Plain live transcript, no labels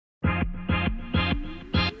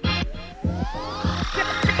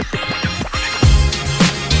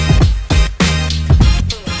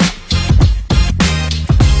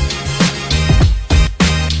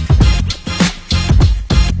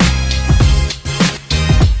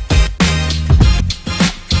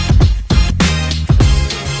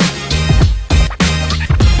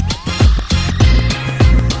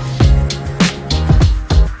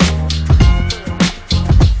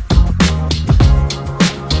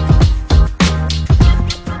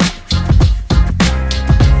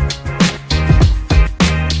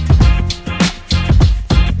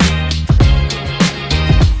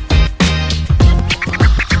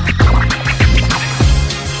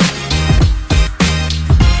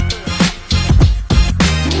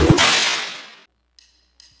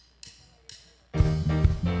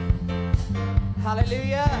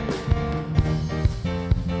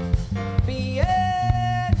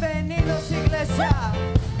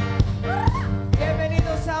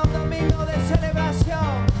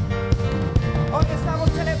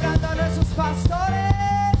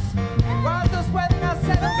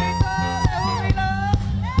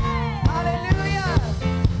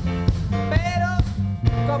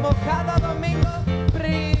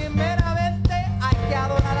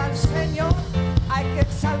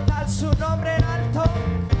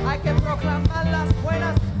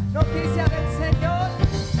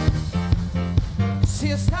Si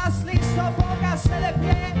estás listo, póngase de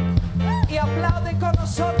pie y aplauden con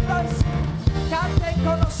nosotros, canten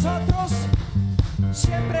con nosotros.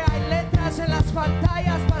 Siempre hay letras en las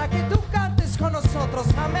pantallas para que tú cantes con nosotros,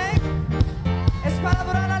 amén. Es para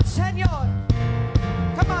adorar al Señor.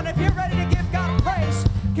 Come on, if you're ready to give God praise,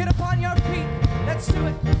 get up on your feet, let's do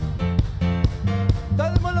it. Todo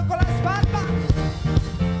el mundo con las palmas.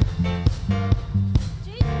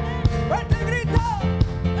 ¡Fuerte el grito!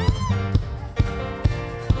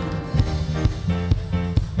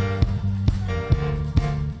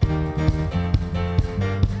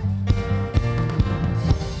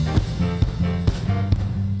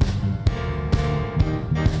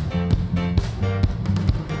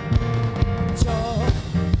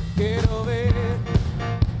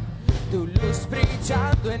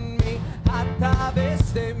 Brillando en mí, a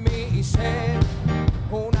través de mí, y ser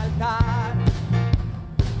un altar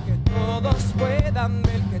que todos puedan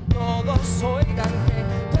ver, que todos oigan que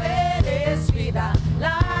tú eres vida,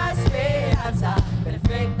 la esperanza,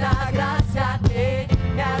 perfecta gracia que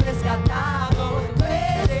me ha rescatado. Tú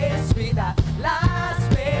eres vida, la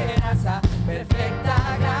esperanza, perfecta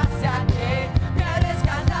gracia que me ha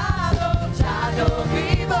rescatado. Ya no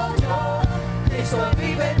vivo yo, Cristo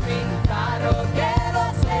vive en mí. Quiero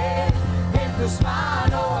ser en tus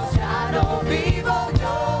manos, ya no vivo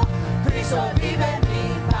yo, Cristo vive en mí,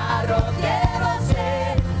 pero quiero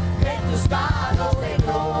ser en tus manos. De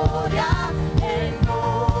gloria en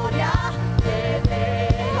gloria te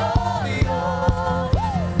veo, Dios,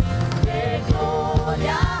 de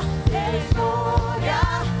gloria en gloria,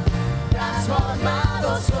 transformado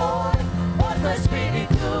soy por tu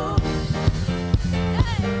Espíritu.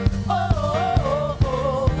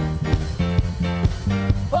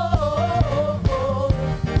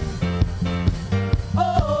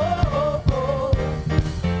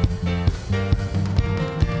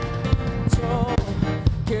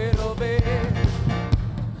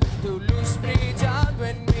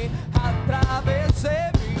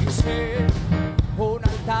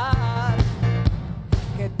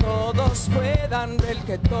 Puedan ver,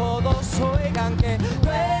 que todos oigan que tú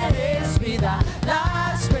eres vida,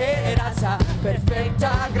 la esperanza,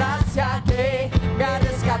 perfecta gracia que me ha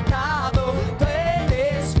rescatado. Tú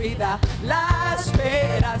eres vida, la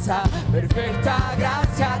esperanza, perfecta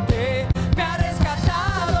gracia que me ha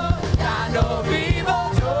rescatado. Ya no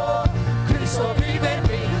vivo yo, Cristo vive en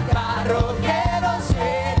mí, pero quiero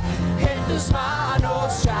ser en tus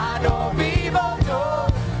manos. Ya no vivo yo,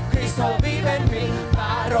 Cristo vive en mí,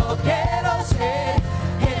 pero quiero ser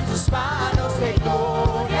en tus manos. De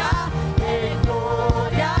gloria en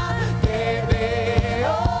gloria te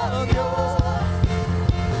veo, Dios,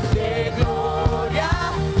 de gloria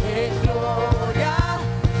en gloria,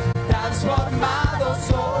 transformado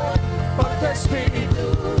soy por tu Espíritu.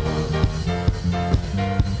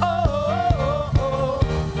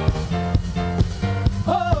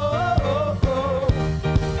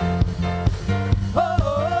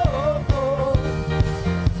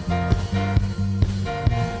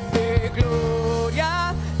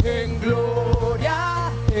 Gloria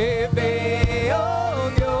te veo,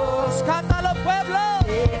 Dios,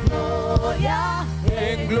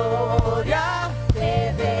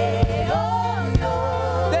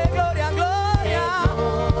 de gloria en gloria,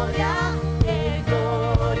 de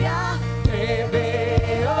gloria te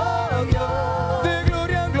veo, Dios, de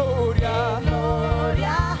gloria en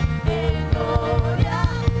gloria, en gloria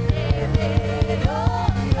te veo,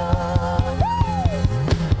 Dios.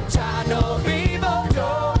 Ya no vivo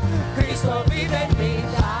yo, Cristo vive en mí,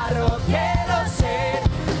 pero quiero ser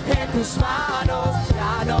en tus manos.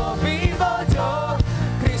 Ya no vivo yo,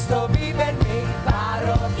 Cristo vive en mí,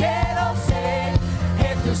 pero quiero ser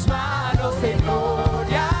en tus manos. De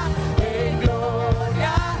gloria en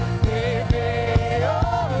gloria te veo,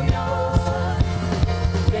 Dios,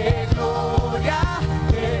 de gloria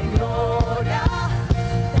en gloria,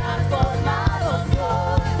 transformado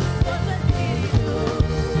soy por tu Espíritu.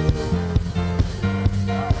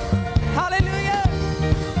 Aleluya.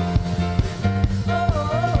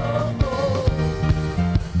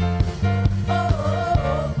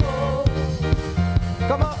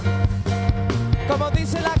 Como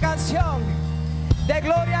dice la canción, de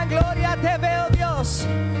gloria en gloria te veo, Dios,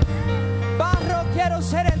 barro quiero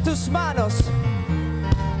ser en tus manos.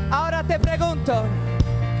 Ahora te pregunto,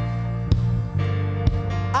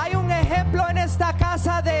 ¿hay un ejemplo en esta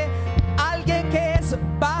casa de alguien que es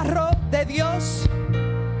barro de Dios?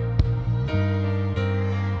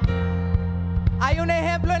 ¿Hay un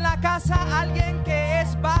ejemplo en la casa, alguien que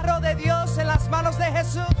es barro de Dios en las manos de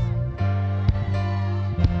Jesús?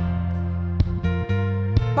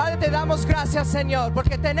 Padre, te damos gracias, Señor,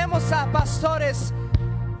 porque tenemos a pastores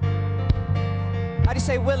How do you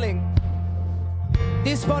say willing?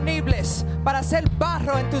 Disponibles para hacer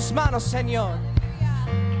barro en tus manos, Señor.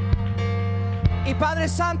 Y Padre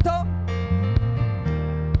Santo,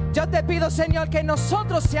 yo te pido, Señor, que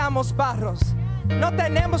nosotros seamos barros. No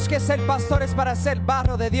tenemos que ser pastores para ser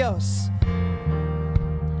barro de Dios.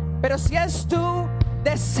 Pero si es tu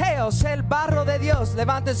deseo ser barro de Dios,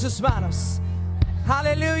 levanten sus manos.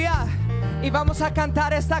 Aleluya. Y vamos a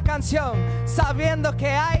cantar esta canción sabiendo que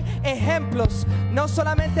hay ejemplos, no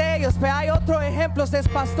solamente ellos, pero hay otros ejemplos de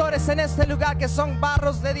pastores en este lugar que son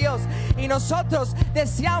barros de Dios. Y nosotros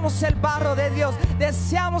deseamos ser barro de Dios,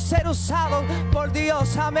 deseamos ser usados por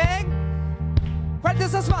Dios. Amén. Fuerte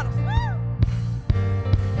esas manos.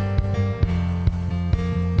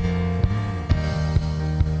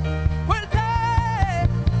 Fuerte.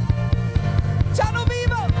 Ya no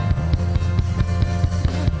vivo.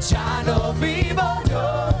 Ya no vivo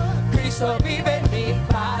yo, Cristo vive en mí,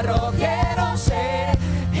 barro quiero ser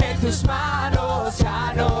en tus manos.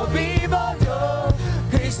 Ya no vivo yo,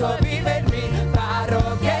 Cristo vive en mí,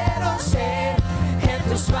 barro quiero ser en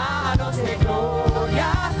tus manos. De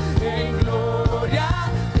gloria en gloria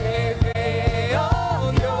te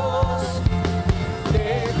veo, Dios.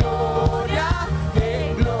 De gloria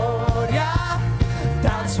en gloria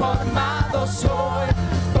transformado soy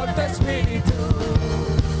por tu Espíritu.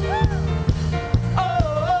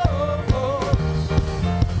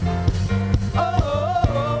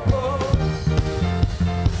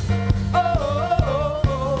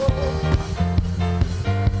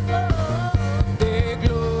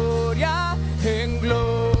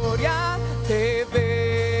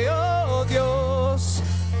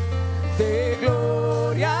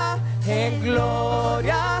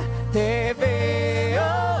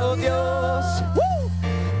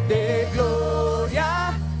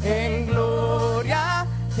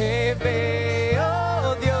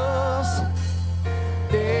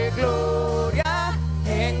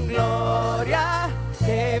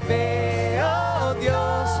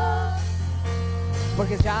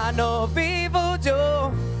 Ya no vivo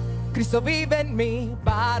yo, Cristo vive en mí,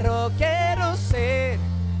 barro quiero ser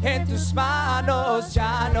en tus manos.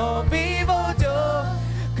 Ya no vivo yo,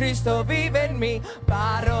 Cristo vive en mí,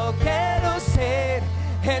 barro quiero ser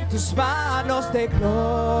en tus manos. De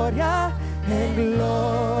gloria en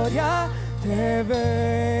gloria te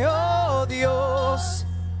veo, Dios.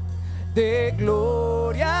 De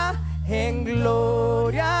gloria en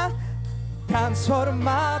gloria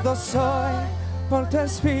transformado soy por tu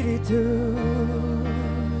Espíritu.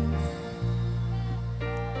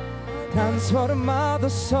 Transformado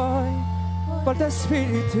soy por tu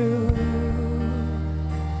Espíritu.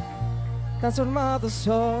 Transformado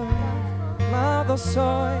soy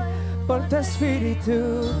por tu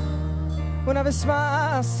Espíritu. Una vez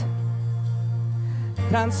más.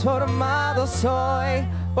 Transformado soy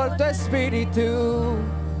por tu Espíritu.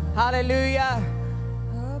 Aleluya.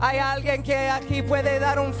 Hay alguien que aquí puede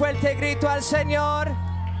dar un fuerte grito al Señor.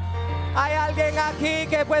 Hay alguien aquí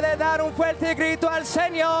que puede dar un fuerte grito al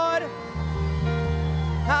Señor.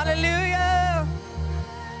 Aleluya.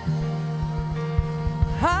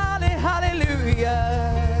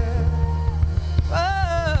 Aleluya.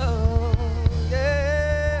 Oh,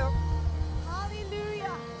 yeah.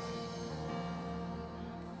 Hallelujah.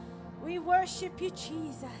 We worship you,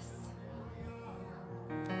 Jesus.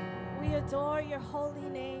 We adore your holy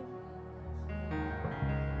name.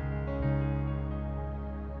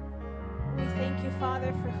 We thank you,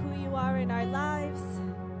 Father, for who you are in our lives.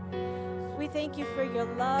 We thank you for your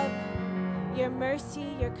love, your mercy,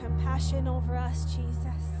 your compassion over us, Jesus.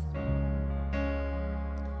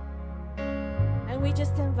 And we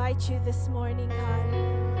just invite you this morning, God,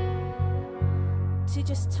 to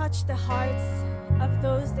just touch the hearts of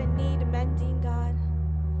those that need mending, God.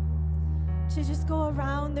 To just go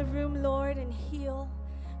around the room, Lord, and heal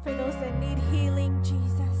for those that need healing,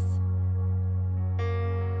 Jesus.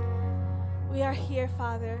 We are here,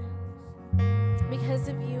 Father, because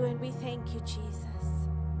of you, and we thank you, Jesus.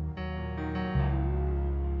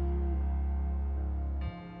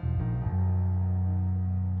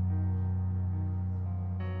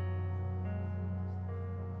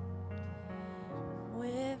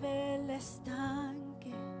 Mueve el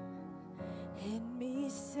estanque en mi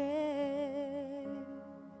ser.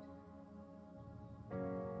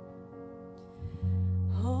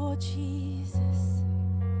 Oh, Jesus.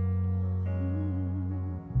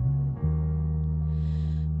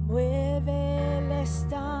 Mueve el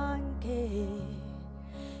estanque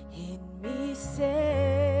en mi ser.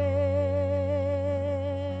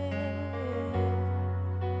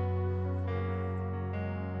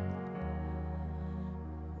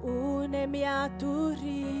 Úneme a tu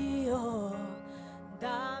río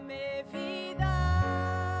dame vida.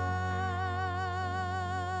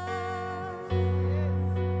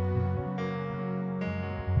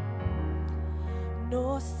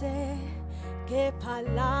 No sé qué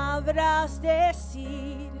palabras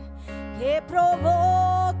decir que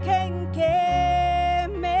provoquen que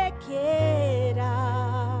me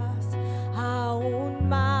quieras aún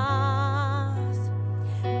más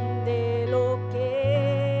de lo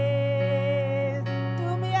que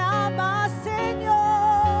tú me amas,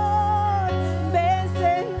 Señor. Ven,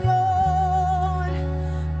 Señor,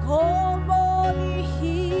 como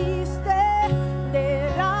dijiste,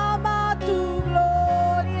 derrama tu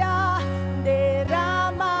gloria,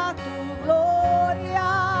 derrama tu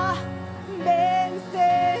gloria. Ven,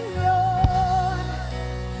 Señor,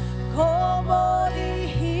 como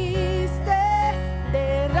dijiste,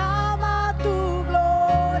 derrama tu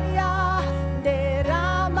gloria,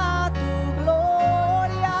 derrama tu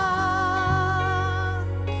gloria.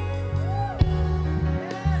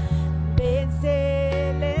 Ven,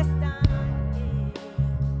 celestial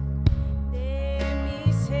de mi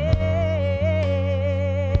ser.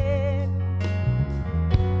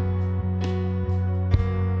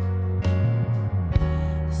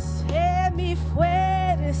 Sé mi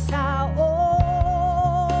fuerza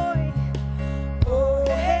hoy, oh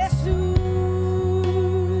Jesús.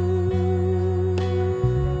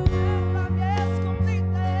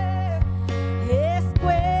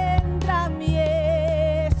 Encuentra mi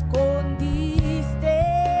escondiste,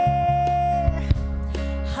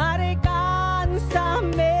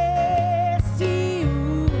 alcánzame si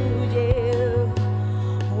huye,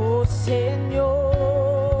 oh Señor,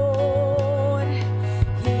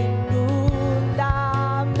 inúndame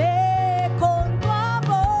con tu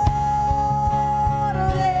amor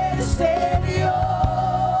del Señor,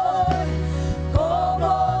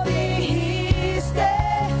 como dijiste,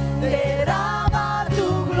 derrama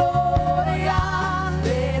tu gloria,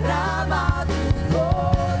 derrama tu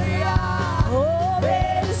gloria. Oh,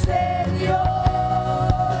 ven, Señor,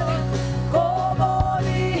 como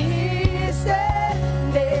dijiste,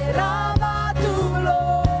 derrama tu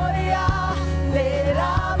gloria,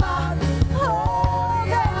 derrama. Oh,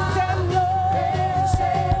 ven, Señor,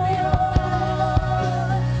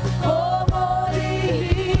 como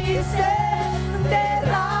dijiste,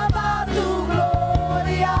 derrama tu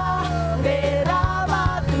gloria, derrama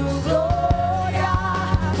tu gloria.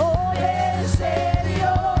 Oh, ven,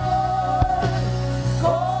 Señor,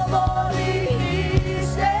 como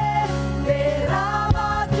dijiste, derrama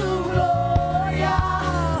tu gloria,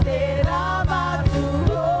 derrama tu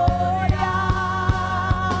gloria.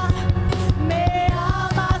 Me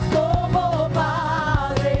amas como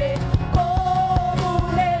padre, como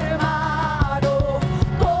un hermano,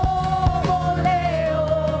 como un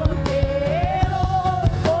león feroz,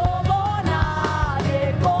 como nadie.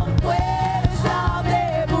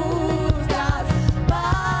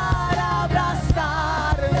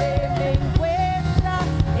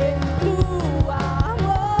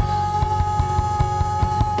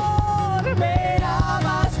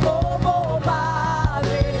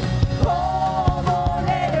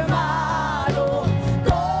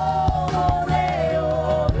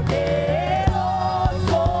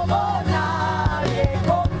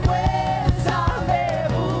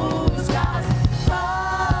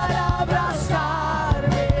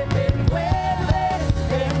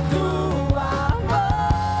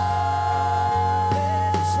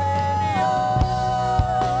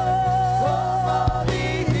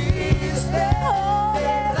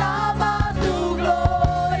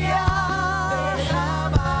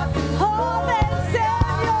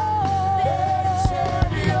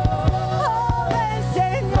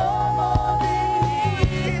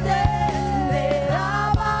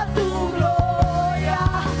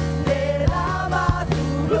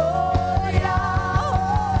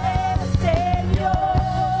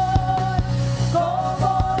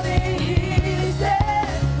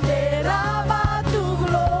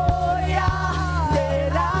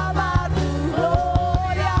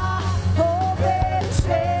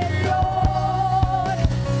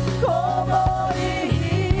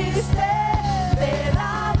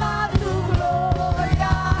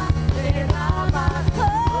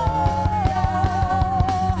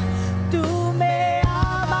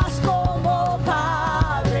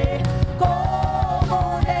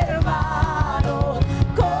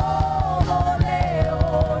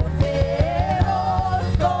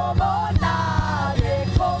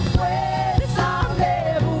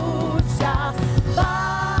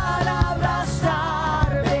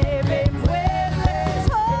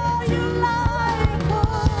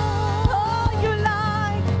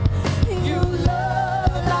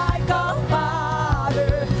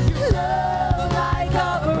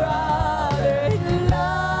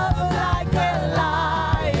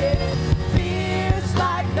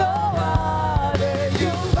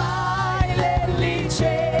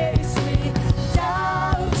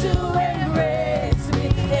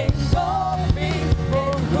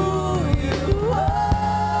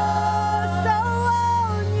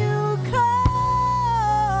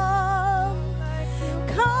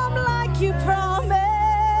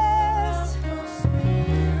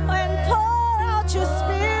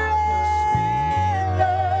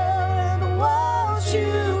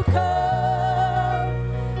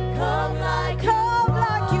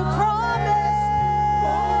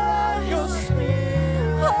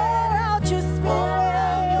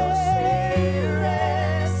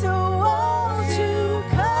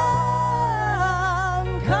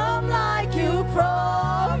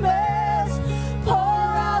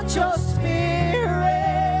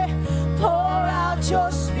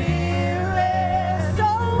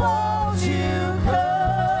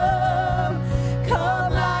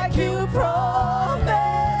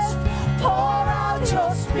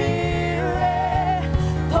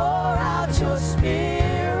 your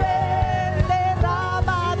spirit,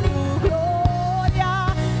 derrama tu gloria,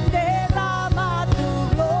 derrama tu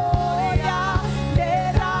gloria,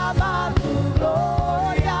 derrama tu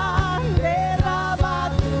gloria, derrama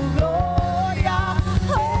tu gloria,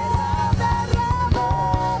 oh,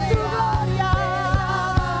 derrama tu gloria,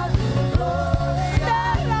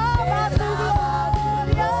 derrama tu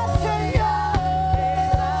gloria, Señor,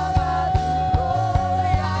 derrama tu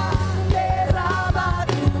gloria, derrama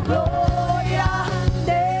tu gloria,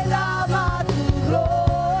 derrama tu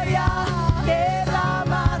gloria,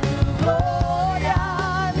 derrama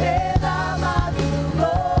tu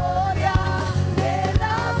gloria,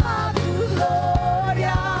 derrama tu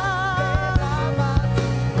gloria,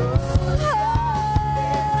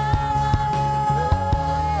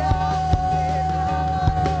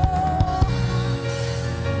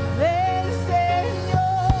 ven,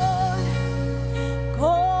 Señor,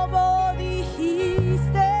 como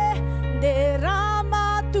dijiste,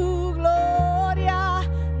 derrama tu gloria,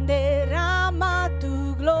 derrama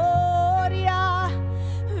tu gloria.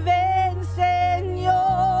 Ven,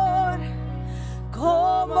 Señor,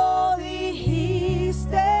 como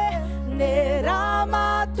dijiste,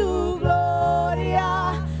 derrama tu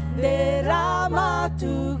gloria, derrama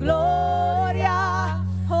tu gloria.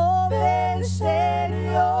 Oh, ven,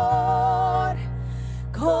 Señor,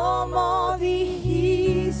 como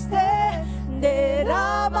dijiste,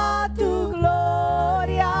 derrama tu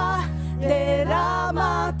gloria,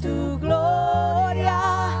 derrama tu gloria.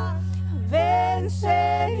 Ven,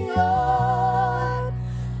 Señor,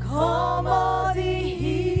 como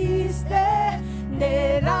dijiste,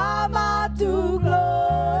 derrama tu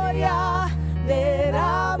gloria,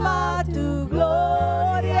 derrama tu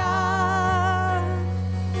gloria.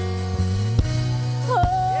 Oh,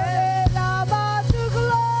 derrama tu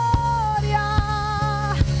gloria.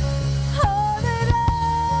 Oh,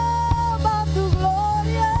 derrama tu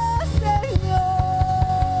gloria, Señor.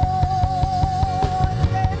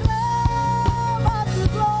 Derrama tu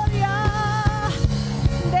gloria.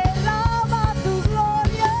 Derrama tu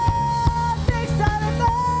gloria. Te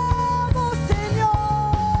exaltamos,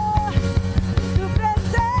 Señor. Tu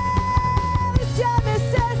presencia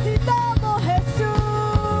necesitamos,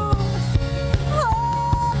 Jesús. Oh,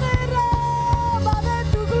 derrama de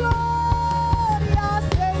tu gloria,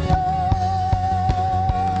 Señor.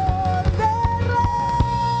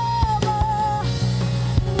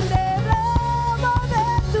 Derrama de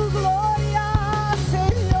tu gloria,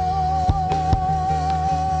 Señor.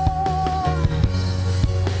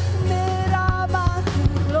 Derrama tu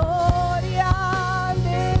gloria,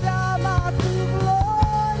 derrama tu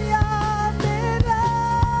gloria,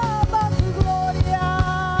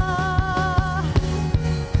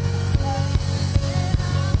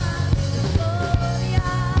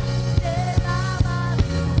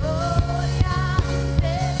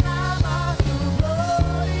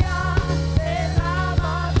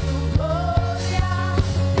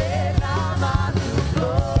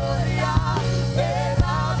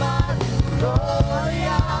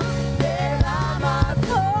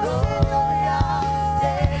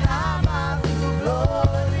 derrama tu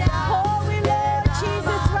gloria. Oh, we Lord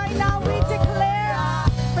Jesus, right now we declare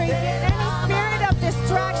for any spirit of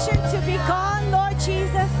distraction to be gone, Lord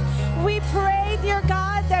Jesus. We pray, dear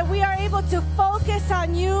God, that we are able to focus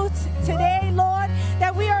on you today, Lord,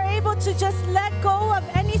 that we are able to just let go of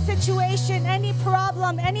any situation, any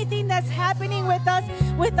problem, anything that's happening with us,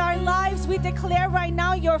 with our lives. We declare right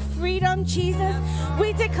now your freedom, Jesus.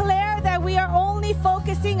 We declare that we are only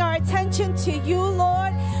focusing our attention to you,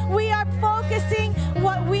 Lord. We are focusing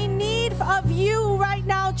what we need of you right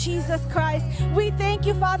now, Jesus Christ. We thank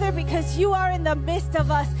you, Father, because you are in the midst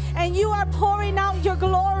of us and you are pouring out your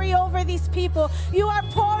glory over these people. You are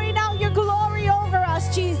pouring out your glory over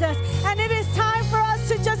us, Jesus. And it is time for us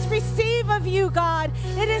to just receive of you, God.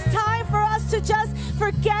 It is time for us to just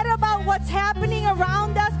forget about what's happening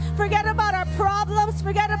around us, forget about our problems,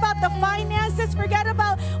 forget about the finances, forget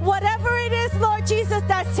about whatever it is, Lord Jesus,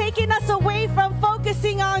 that's taking us away from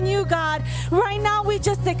focusing on you, God. Right now, we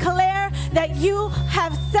just declare that you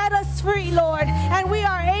have set us free, Lord, and we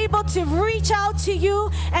are able to reach out to you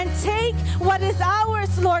and take what is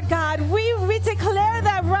ours, Lord God. We declare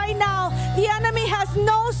that right now, the enemy has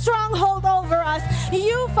no stronghold over us.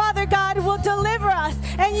 You, Father God, will deliver us,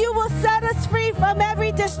 and you will set us free from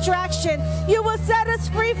every distraction. You will set us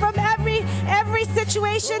free from every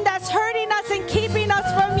situation that's hurting us and keeping us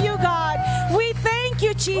from you, God. We thank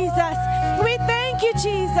you, Jesus. We thank you,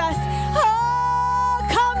 Jesus. Oh,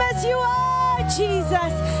 come as you are,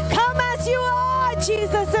 Jesus. Come as you are,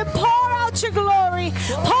 Jesus, and pour out your glory.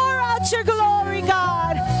 Pour out your glory,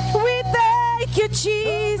 God. We thank you,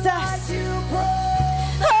 Jesus.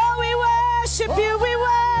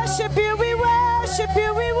 worship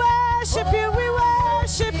you, we worship you, we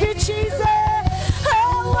worship you, Jesus.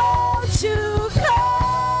 Oh, won't you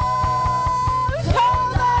come,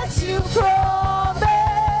 come as you promised.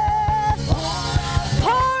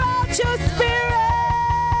 Pour out your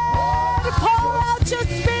spirit, pour out your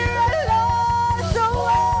spirit, Lord. So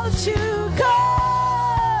won't you come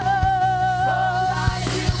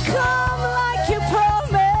like you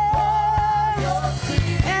promised,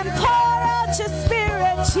 and pour out your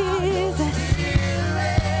spirit, Jesus.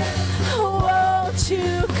 Won't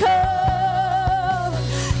you come,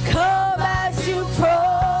 come as you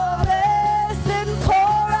promised, and pour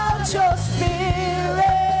out your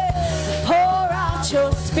spirit, pour out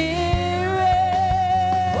your spirit.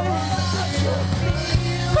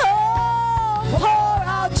 Oh, pour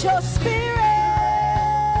out your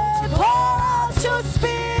spirit, pour out your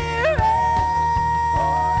spirit, pour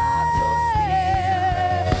out your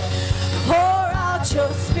spirit, pour out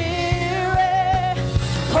your spirit,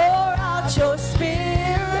 pour out your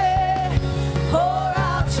spirit,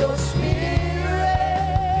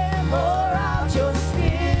 pour out your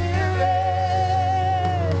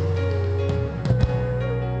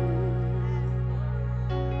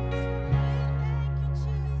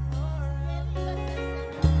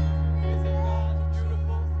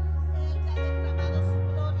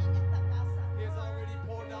He has already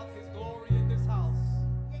poured out His glory in this house.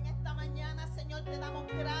 Y en esta mañana, Señor, te damos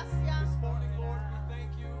gracias. This morning, Lord, we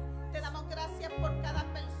thank you. Te damos gracias por cada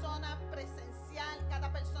persona presencial,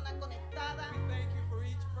 cada persona conectada. We thank you for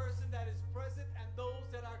each person that is present and those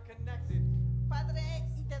that are connected. Padre,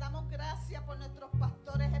 y te damos gracias por nuestros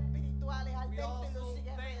pastores espirituales, We Alberto y also Lucy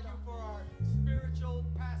thank Guerrero. you for our spiritual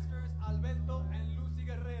pastors, Alberto and Lucy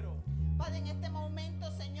Guerrero. Padre, en este momento,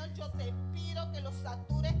 Señor, yo te pido que los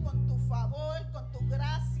satures con tu favor, con tu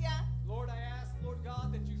gracia. Lord, I ask, Lord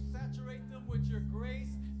God, that you saturate them with your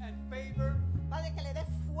grace and favor, Padre, que le des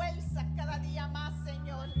fuerzas cada día más,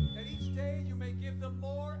 Señor. that each day you may give them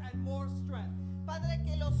more and more strength, Padre,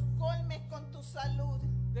 que los colmes con tu salud.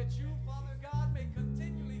 that you, Father God, may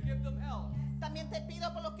continually give them health. También te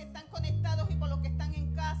pido por los que están conectados y por los que están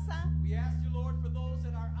en casa. We ask you, Lord, for those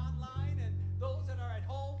that are online and those that are at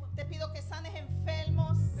home, Te pido que sanes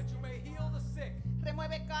enfermos, that you may heal the sick,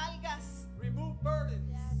 remueve cargas. remove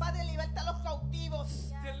burdens, Padre, liberta a los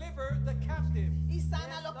cautivos deliver the captive, y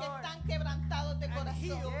sana a los que están quebrantados de and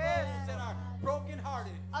heal corazón. those that are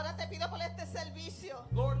brokenhearted. Ahora te pido por este servicio,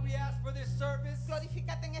 Lord, we ask for this service,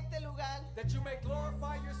 glorifícate en este lugar that you may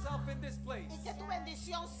glorify yourself in this place, y que tu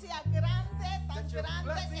bendición sea grande, tan That your grande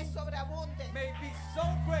que blessing sobreabunde. may be so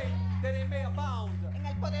great that it may abound. En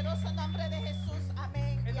el poderoso nombre de Jesús,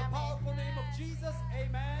 amén In y the amén. powerful name of Jesus,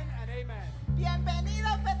 amen and amen.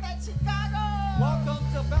 Bienvenidos Bethel Chicago Welcome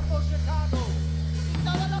to Bethel, Chicago. y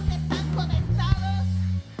todos los que están conectados.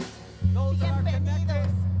 Those that are connected,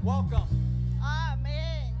 Bienvenidos. welcome.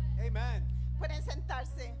 Amén. Amen. Pueden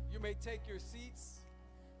sentarse. You may take your seats.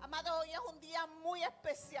 Amado, hoy es un día muy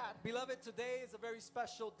especial. Beloved, today is a very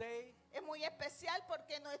special day. Es muy especial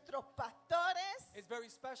porque nuestros pastores, It's very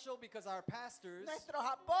special because our pastors, nuestros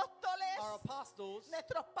apóstoles, our apostles,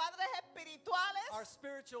 nuestros padres espirituales our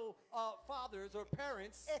spiritual fathers or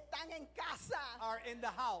parents están en casa. are in the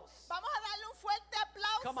house. Vamos a darle un fuerte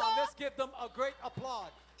Come on, let's aplauso give them a great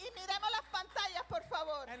applaud. y miremos las pantallas, por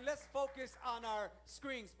favor. And let's focus on our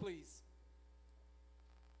screens, please.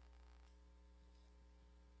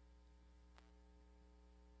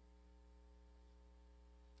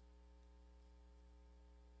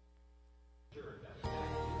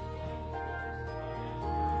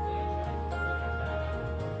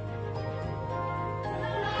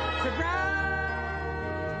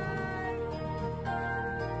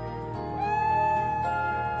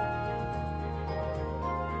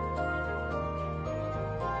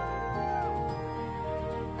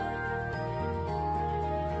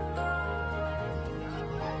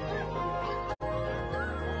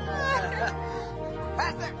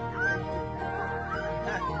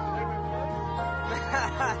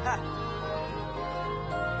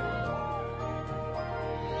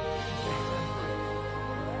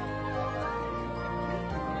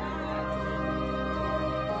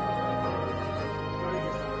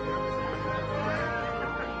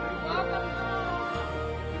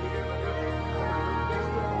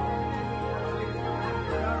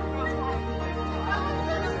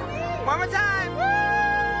 One more time.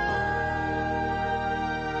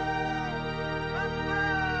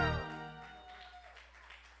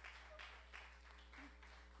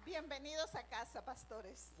 Bienvenidos a casa,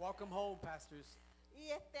 pastores. Welcome home, pastors. Y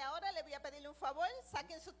ahora le voy a pedirle un favor,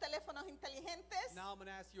 saquen sus teléfonos inteligentes Now I'm going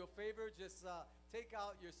to ask you a favor. Just take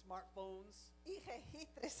out your smartphones y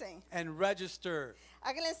regístrese. and register.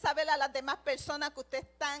 Háganle saber a las demás personas que ustedes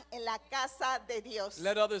están en la casa de Dios.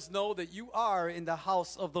 Let others know that you are in the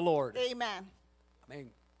house of the Lord. Amen.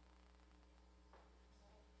 Amén.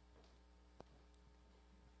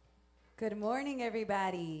 Good morning,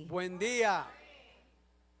 everybody. Buen día.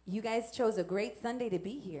 You guys chose a great Sunday to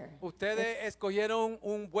be here. Ustedes escogieron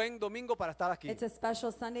un buen domingo para estar aquí. It's a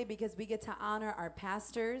special Sunday because we get to honor our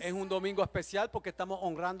pastors, Es un domingo especial porque estamos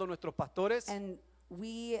honrando a nuestros pastores. and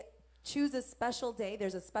we choose a special day.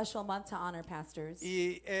 There's a special month to honor pastors.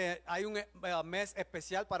 Y hay un mes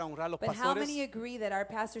especial para honrar a los But how pastores. many agree that our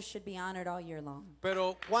pastors should be honored all year long?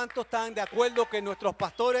 Pero ¿cuántos están de acuerdo que nuestros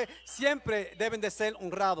pastores siempre deben de ser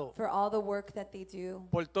honrados For all the work that they do,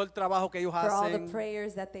 por todo el trabajo que ellos for all the hacen,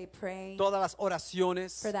 prayers that they pray, todas las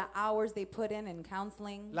oraciones, for the hours they put in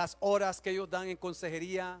counseling? las horas que ellos dan en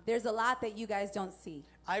consejería? There's a lot that you guys don't see.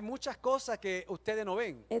 Hay muchas cosas que ustedes no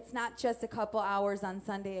ven. It's not just a couple hours on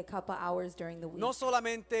Sunday, a couple hours during the week. No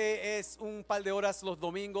solamente es un par de horas los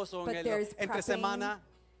domingos o But en there's entre prepping, semana.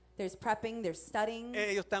 there's prepping, there's studying.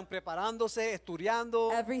 Ellos están preparándose,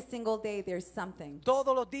 estudiando. Every single day there's something.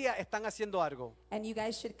 Todos los días están haciendo algo. And you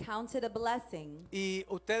guys should count it a blessing Y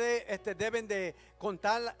ustedes deben de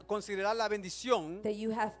considerar la bendición that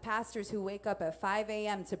you have pastors who wake up at 5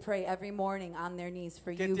 a.m. to pray every morning on their knees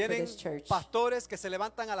for que you, for tienen this church. pastores que se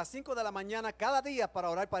levantan a las 5 de la mañana cada día para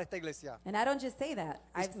orar para esta iglesia. And I don't just say that.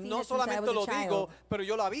 I've seen No it since I solamente was lo a child. digo, pero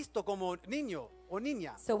yo lo he visto como niño o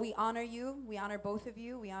niña. So we honor you. We honor both of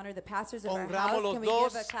you. We honor the pastors of our Honramos house. los Can we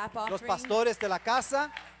dos, give a clap los offering? pastores de la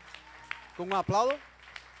casa, con un aplauso.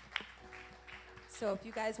 So if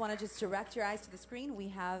you guys want to just direct your eyes to the screen, we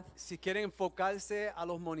have Si quieren enfocarse a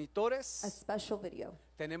los a monitores, special video.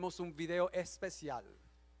 tenemos un video especial.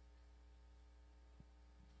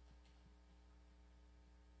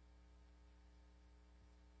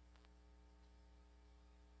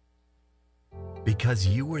 Because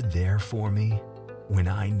you were there for me when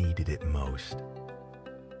I needed it most.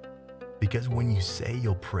 Because when you say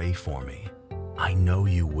you'll pray for me, I know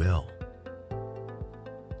you will.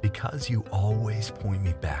 Because you always point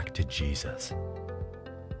me back to Jesus.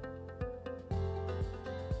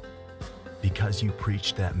 Because you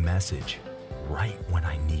preached that message right when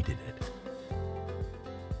I needed it.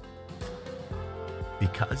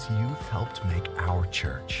 Because you've helped make our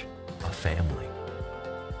church a family.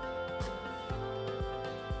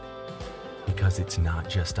 Because it's not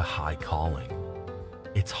just a high calling,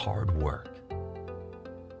 it's hard work.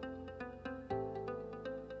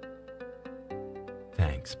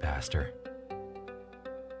 Thanks, Pastor.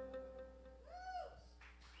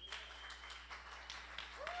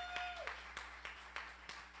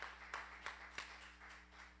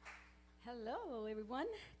 Hello, everyone.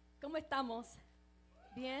 ¿Cómo estamos?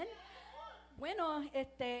 Bien. Bueno,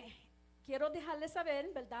 quiero dejarles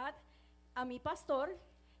saber, ¿verdad? A mi pastor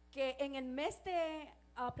que en el mes de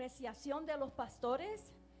apreciación de los pastores,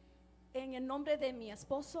 en el nombre de mi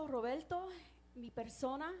esposo Roberto, mi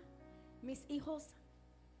persona, mis hijos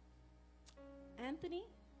Anthony,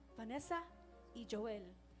 Vanessa y Joel,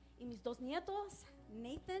 y mis dos nietos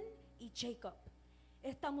Nathan y Jacob,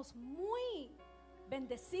 estamos muy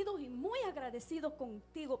bendecidos y muy agradecidos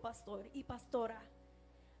contigo, pastor y pastora.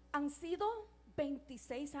 Han sido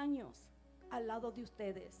 26 años al lado de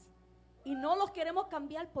ustedes y no los queremos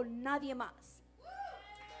cambiar por nadie más.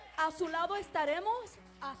 A su lado estaremos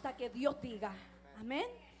hasta que Dios diga. Amén.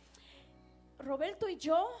 Roberto y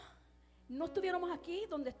yo no estuviéramos aquí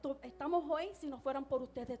donde estamos hoy si no fueran por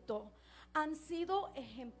ustedes dos. Han sido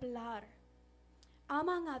ejemplar.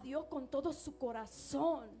 Aman a Dios con todo su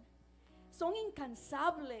corazón. Son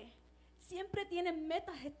incansables. Siempre tienen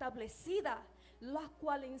metas establecidas, las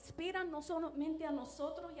cuales inspiran no solamente a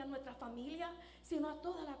nosotros y a nuestra familia, sino a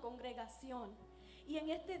toda la congregación. Y en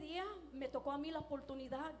este día me tocó a mí la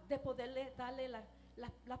oportunidad de poderle darle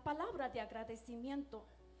las palabras de agradecimiento.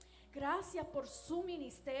 Gracias por su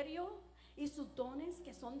ministerio y sus dones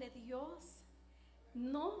que son de Dios.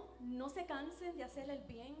 No se cansen de hacer el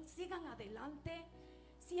bien, sigan adelante.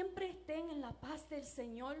 Siempre estén en la paz del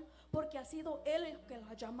Señor, porque ha sido Él el que los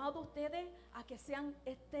ha llamado a ustedes a que sean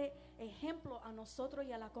este ejemplo a nosotros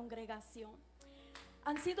y a la congregación.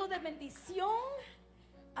 Han sido de bendición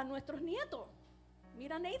a nuestros nietos.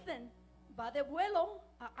 Mira, Nathan va de vuelo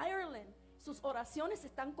a Ireland. Sus oraciones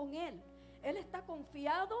están con él. Él está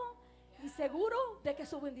confiado y seguro de que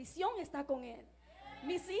su bendición está con él.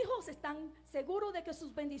 Mis hijos están seguros de que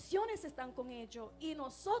sus bendiciones están con ellos. Y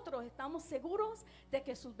nosotros estamos seguros de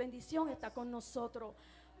que su bendición está con nosotros.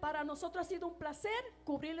 Para nosotros ha sido un placer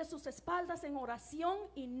cubrirle sus espaldas en oración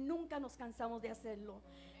y nunca nos cansamos de hacerlo.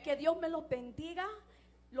 Que Dios me los bendiga.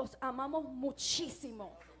 Los amamos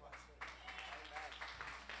muchísimo.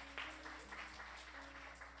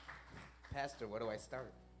 Pastor, where do I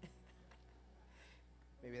start?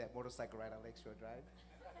 Maybe that motorcycle ride on Lakeshore Drive.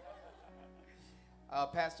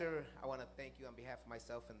 Pastor, I want to thank you on behalf of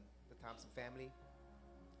myself and the Thompson family.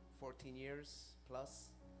 14 years plus.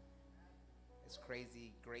 It's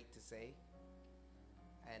crazy, great to say.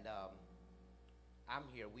 And I'm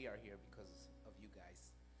here, we are here because of you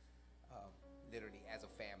guys. Literally, as a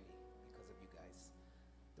family, because of you guys.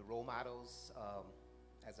 The role models,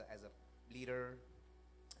 as a leader,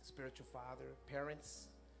 spiritual father, parents,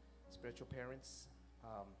 spiritual parents,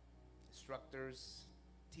 instructors,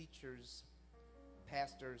 teachers,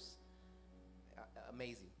 pastors,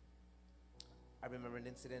 amazing. I remember an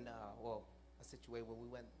incident, a situation when we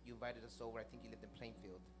went, you invited us over, I think you lived in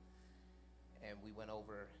Plainfield, and we went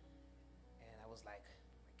over, and I was like,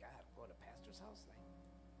 oh my God, we're going to pastor's house, like,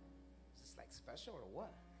 is this like special or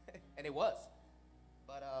what? And it was,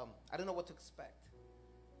 but I don't know what to expect,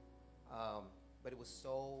 but it was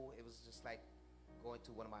just like going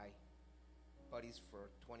to one of my buddies for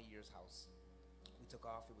 20 years house. We took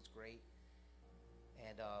off, it was great,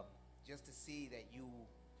 and just to see that you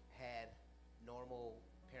had normal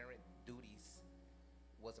parent duties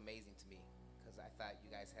was amazing to me, because I thought you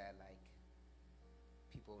guys had like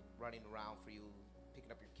people running around for you,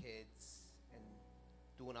 picking up your kids and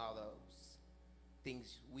doing all those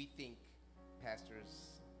things we think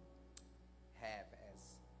pastors have as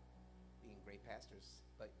being great pastors.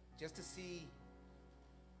 But just to see,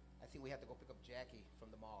 I think we had to go pick up Jackie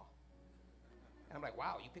from the mall, and I'm like,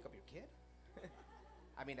 wow, you pick up your kid?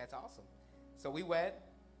 I mean, that's awesome. So we went,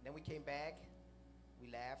 then we came back, we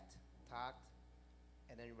laughed, talked,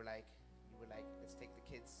 and then you were like, let's take the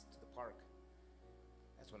kids to the park.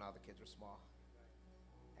 That's when all the kids were small.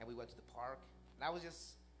 And we went to the park, and I was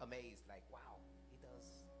just amazed, like, wow, he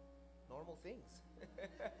does normal things.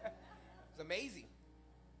 It's amazing.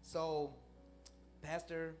 So,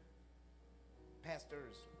 pastors,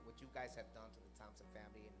 what you guys have done to the Thompson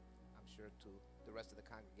family, and I'm sure to the rest of the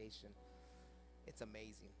congregation, it's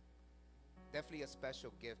amazing. Definitely a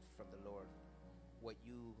special gift from the Lord, what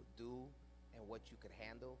you do and what you could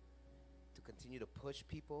handle to continue to push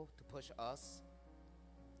people, to push us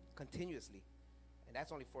continuously. And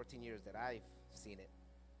that's only 14 years that I've seen it.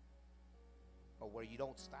 But where you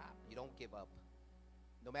don't stop, you don't give up.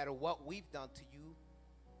 No matter what we've done to you,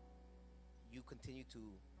 you continue to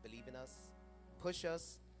believe in us, push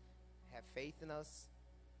us, have faith in us,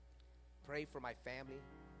 pray for my family.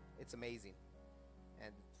 It's amazing.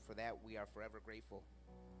 And for that, we are forever grateful.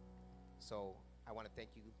 So I want to thank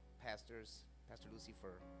you, pastors, Pastor Lucy, for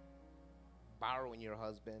borrowing your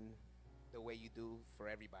husband the way you do for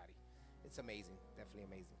everybody. It's amazing, definitely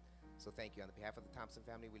amazing. So thank you. On behalf of the Thompson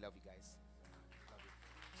family, we love you guys. Love you.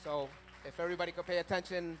 So if everybody could pay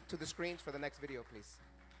attention to the screens for the next video, please.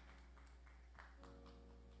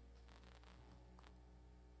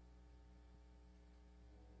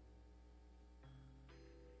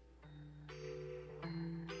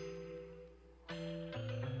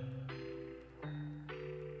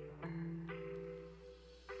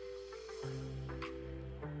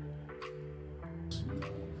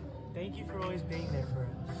 Thank you for always being there for us.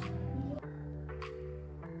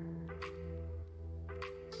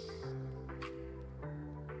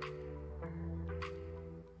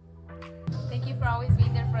 Thank you for always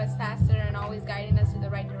being there for us, Pastor, and always guiding us in the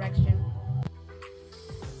right direction.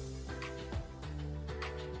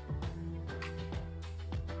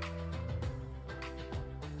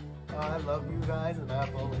 I love you guys, and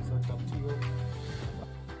I've always looked up to you.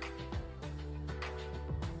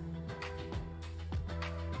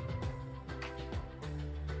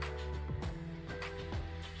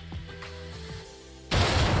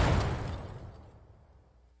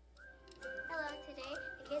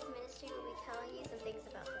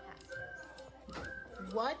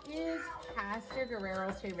 What is Pastor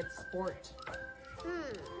Guerrero's favorite sport?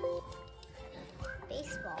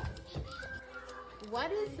 Baseball.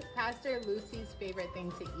 What is Pastor Lucy's favorite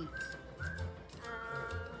thing to eat?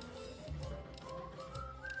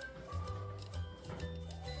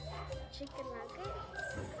 Chicken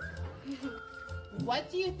nuggets.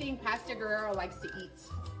 What do you think Pastor Guerrero likes to eat?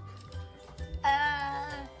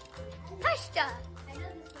 Pasta.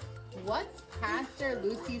 What's Pastor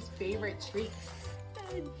Lucy's favorite treat?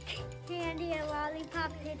 Candy and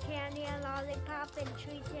lollipop, and candy and lollipop, and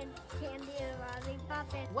treats and candy and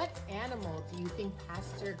lollipop. And What animal do you think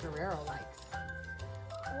Pastor Guerrero likes?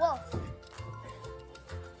 wolf.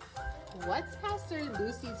 What's Pastor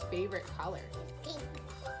Lucy's favorite color? Pink.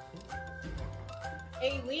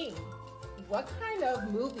 Aileen, what kind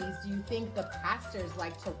of movies do you think the pastors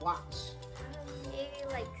like to watch? Maybe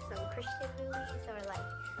like some Christian movies or like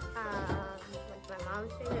my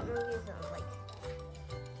mom's favorite movies or like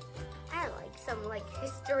I don't like some like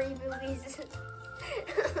history movies.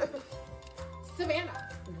 Savannah,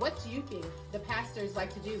 what do you think the pastors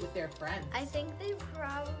like to do with their friends? I think they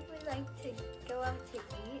probably like to go out to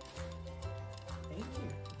eat. Thank you.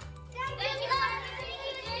 Thank you.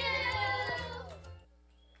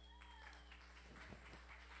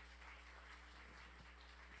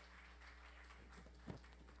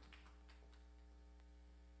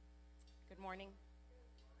 Good morning.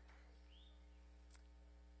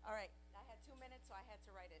 All right, I had 2 minutes, so I had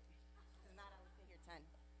to write it. If not, I would stay here 10.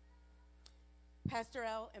 Pastor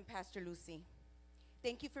L and Pastor Lucy,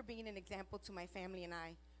 thank you for being an example to my family and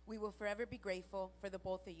I. We will forever be grateful for the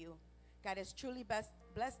both of you. God has truly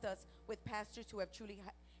blessed us with pastors who have truly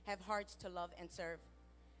have hearts to love and serve.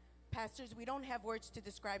 Pastors, we don't have words to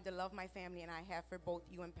describe the love my family and I have for both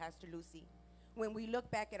you and Pastor Lucy. When we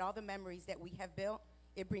look back at all the memories that we have built,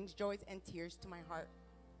 it brings joys and tears to my heart.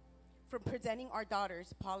 From presenting our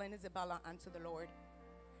daughters, Paula and Isabella, unto the Lord.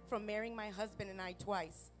 From marrying my husband and I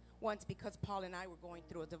twice, once because Paul and I were going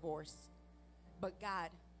through a divorce. But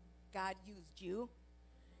God used you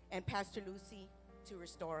and Pastor Lucy to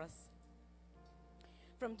restore us.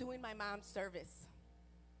 From doing my mom's service,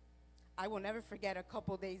 I will never forget a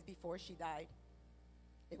couple days before she died.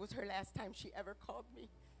 It was her last time she ever called me.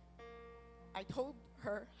 I told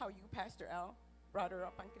her how you, Pastor L, brought her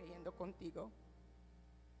up on Creyendo Contigo,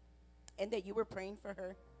 and that you were praying for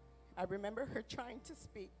her. I remember her trying to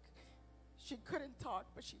speak. She couldn't talk,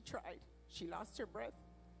 but she tried. She lost her breath,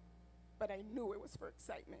 but I knew it was for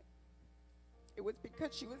excitement. It was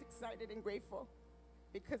because she was excited and grateful,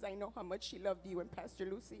 because I know how much she loved you and Pastor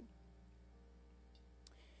Lucy.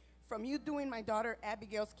 From you doing my daughter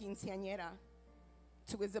Abigail's quinceañera,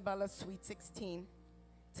 to Isabella's sweet 16,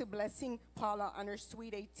 to blessing Paula on her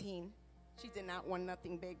sweet 18, she did not want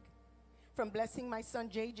nothing big. From blessing my son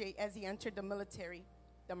JJ as he entered the military,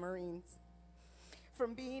 the Marines.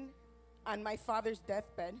 From being on my father's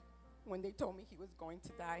deathbed when they told me he was going to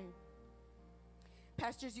die.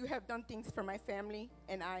 Pastors, you have done things for my family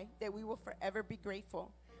and I that we will forever be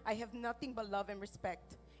grateful. I have nothing but love and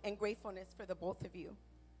respect and gratefulness for the both of you.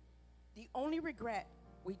 The only regret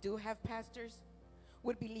we do have, pastors,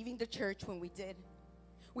 would be leaving the church when we did.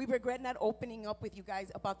 We regret not opening up with you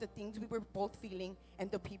guys about the things we were both feeling and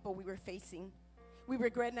the people we were facing. We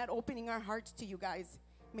regret not opening our hearts to you guys.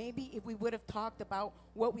 Maybe if we would have talked about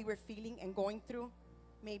what we were feeling and going through,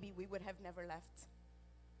 maybe we would have never left.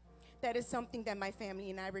 That is something that my family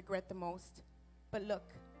and I regret the most. But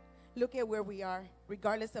look at where we are.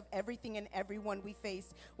 Regardless of everything and everyone we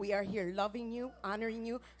face, we are here loving you, honoring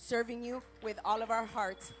you, serving you with all of our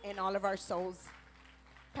hearts and all of our souls.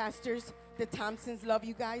 Pastors, the Thompsons love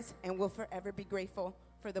you guys and will forever be grateful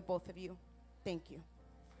for the both of you. Thank you.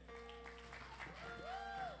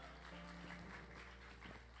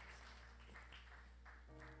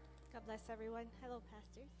 God bless everyone. Hello,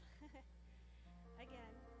 pastors.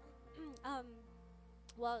 Again.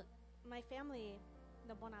 Well, my family,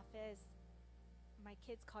 the Bonafés, my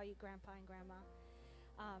kids call you grandpa and grandma.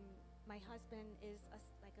 My husband is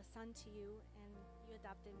like a son to you, and you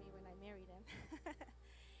adopted me when I married him.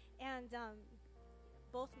 And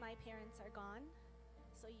both my parents are gone,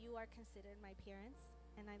 so you are considered my parents,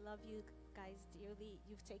 and I love you guys dearly.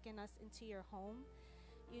 You've taken us into your home.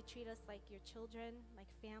 You treat us like your children, like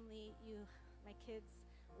family. My kids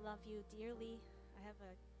love you dearly. I have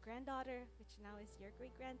a granddaughter, which now is your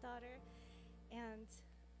great-granddaughter, and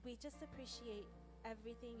we just appreciate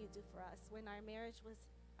everything you do for us. When our marriage was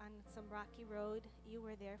on some rocky road, you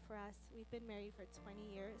were there for us. We've been married for 20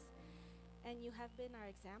 years, and you have been our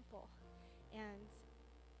example. And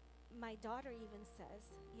my daughter even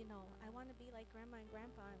says, you know, I want to be like grandma and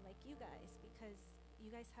grandpa and like you guys, because you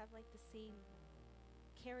guys have like the same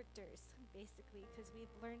characters, basically, because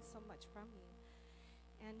we've learned so much from you.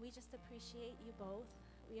 And we just appreciate you both.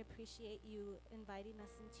 We appreciate you inviting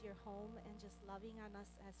us into your home and just loving on us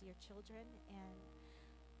as your children. And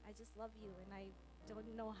I just love you, and I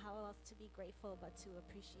don't know how else to be grateful but to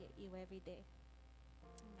appreciate you every day.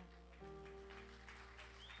 Amen.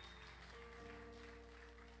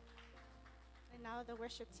 And now the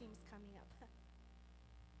worship team's coming up.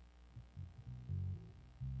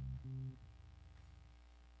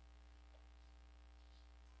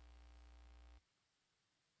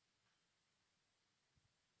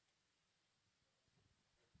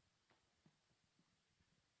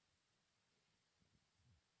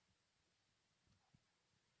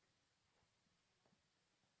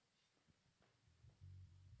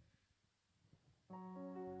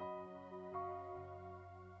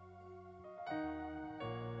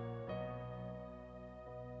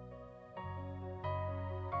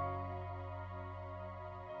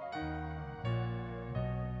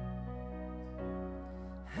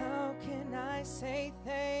 say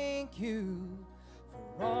thank you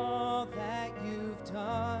for all that you've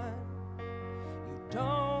done. You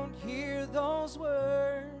don't hear those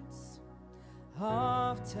words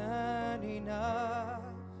often enough.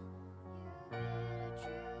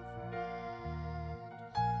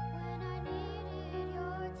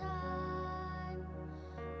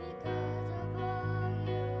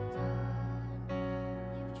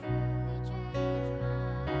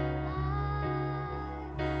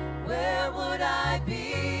 Where would I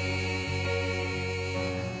be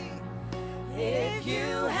if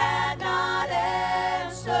you had not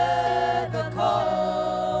answered the call?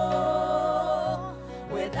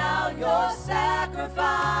 Without your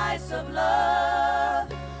sacrifice of love,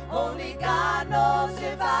 only God knows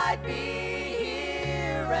if I'd be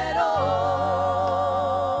here at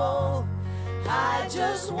all. I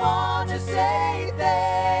just want to say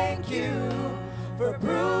thank you for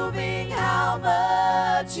proving how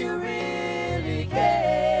much you really care.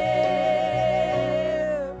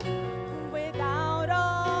 Without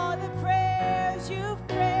all the prayers you've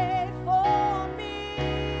prayed for me,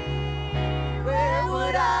 where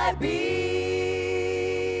would I be?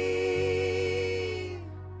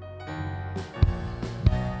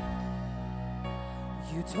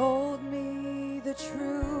 You told me the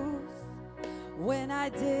truth when I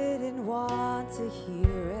didn't want to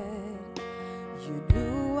hear it. You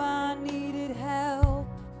knew I needed help,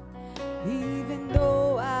 even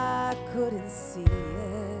though I couldn't see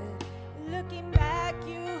it. Looking back,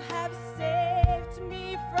 you have saved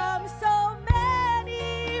me from so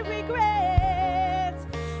many regrets.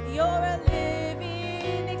 You're a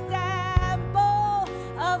living example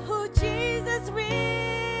of who Jesus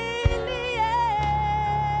really is.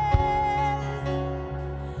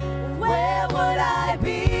 Where would I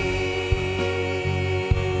be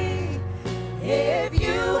if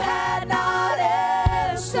you had not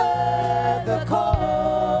answered the call?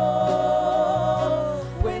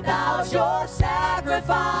 Without your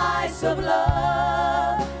sacrifice of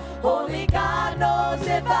love, only God knows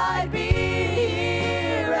if I'd be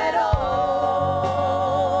here at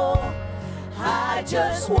all. I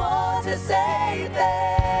just want to say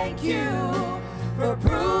thank you for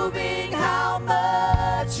proving how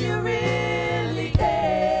much you really care.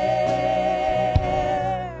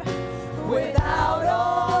 Without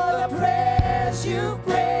all the prayers you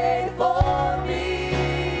prayed for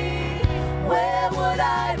me, where would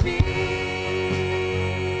I be?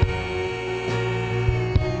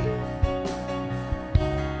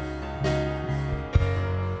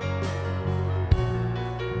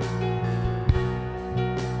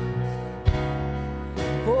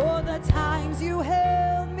 For the times you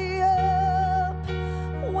held me up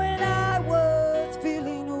when I was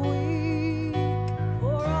feeling weak,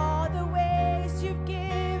 for all the ways you've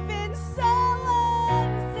given so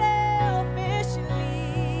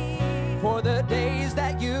unselfishly, for the days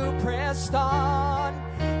that you pressed on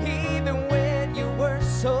even when you were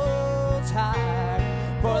so tired,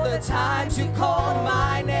 for the times you called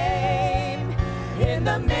my name in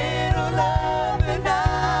the middle of the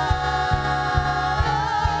night.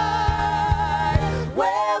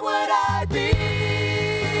 Where would I be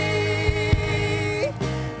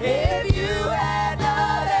if you had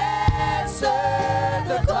not answered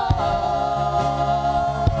the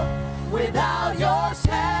call? Without your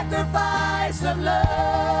sacrifice of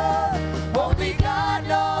love, only God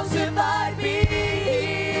knows if I'd be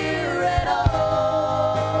here at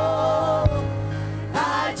all.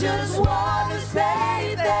 I just want to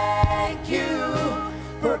say thank you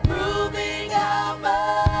for proving how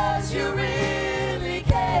much you really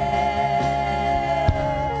care.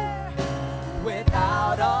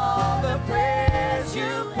 Without all the prayers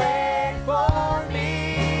you prayed for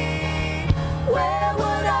me, where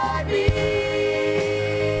would I be?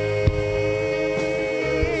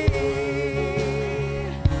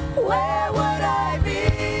 Where would I be?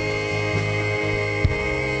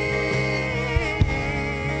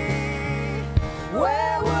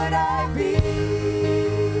 Where would I be?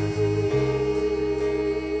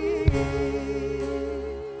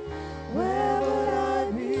 Where would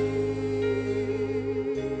I be?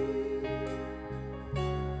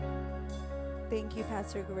 Thank you,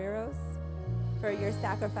 Pastor Guerreros, for your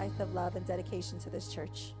sacrifice of love and dedication to this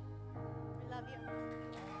church. We love you.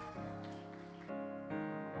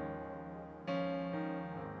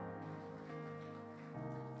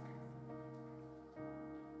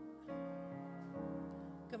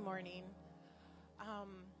 Good morning.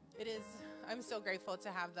 I'm so grateful to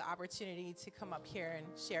have the opportunity to come up here and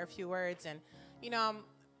share a few words. And,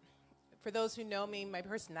 for those who know me, my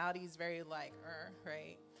personality is very right?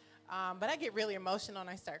 But I get really emotional and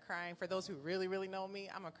I start crying. For those who really, really know me,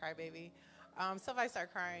 I'm a crybaby. So if I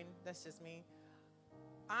start crying, that's just me.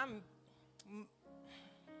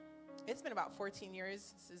 It's been about 14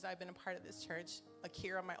 years since I've been a part of this church.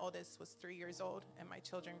 Akira, my oldest, was 3 years old, and my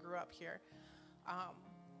children grew up here.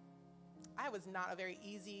 I was not a very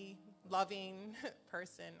easy, loving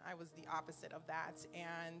person. I was the opposite of that.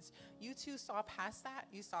 And you two saw past that.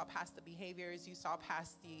 You saw past the behaviors. You saw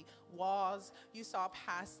past the walls. You saw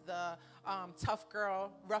past the tough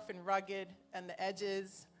girl, rough and rugged, and the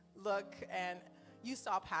edges look. And you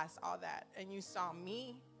saw past all that. And you saw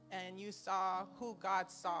me, and you saw who God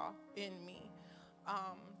saw in me.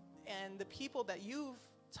 And the people that you've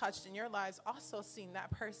touched in your lives also seen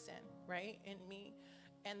that person, right, in me.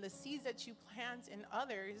 And the seeds that you plant in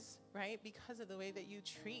others, right, because of the way that you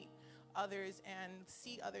treat others and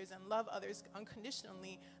see others and love others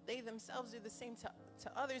unconditionally, they themselves do the same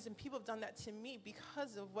to others. And people have done that to me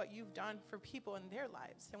because of what you've done for people in their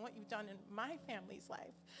lives and what you've done in my family's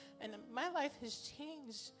life. And my life has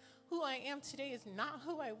changed. Who I am today is not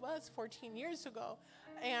who I was 14 years ago.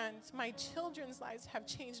 And my children's lives have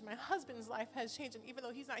changed. My husband's life has changed. And even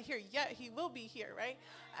though he's not here yet, he will be here, right?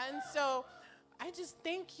 And so I just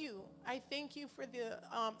thank you. I thank you for the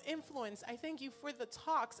influence. I thank you for the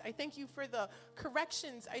talks. I thank you for the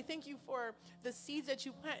corrections. I thank you for the seeds that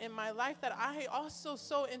you plant in my life, that I also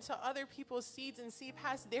sow into other people's seeds and see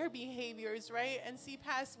past their behaviors, right? And see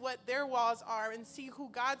past what their walls are and see who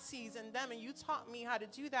God sees in them. And you taught me how to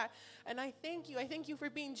do that. And I thank you. I thank you for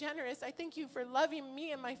being generous. I thank you for loving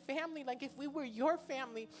me and my family like if we were your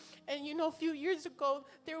family. And you know, a few years ago,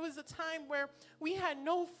 there was a time where we had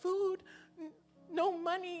no food, no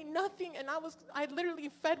money, nothing, and I literally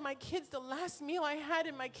fed my kids the last meal I had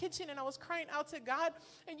in my kitchen, and I was crying out to God.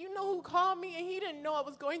 And you know who called me? And he didn't know I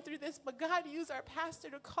was going through this, but God used our pastor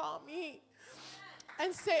to call me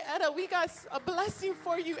and say, Etta, we got a blessing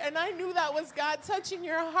for you. And I knew that was God touching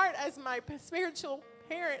your heart as my spiritual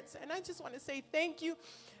parents. And I just want to say thank you.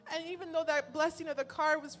 And even though that blessing of the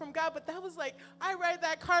car was from God, but that was like, I ride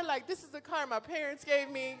that car like this is the car my parents gave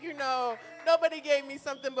me. You know, nobody gave me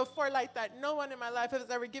something before like that. No one in my life has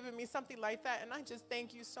ever given me something like that. And I just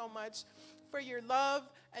thank you so much for your love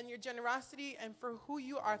and your generosity and for who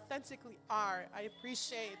you authentically are. I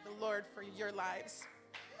appreciate the Lord for your lives.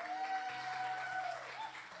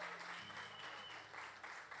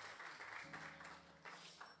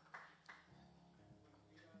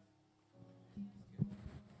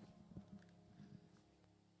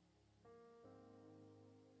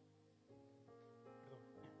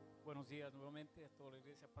 Buenos días nuevamente a toda la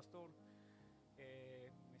iglesia, pastor.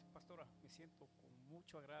 Pastora, me siento con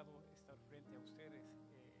mucho agrado estar frente a ustedes.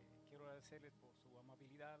 Quiero agradecerles por su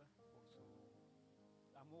amabilidad, por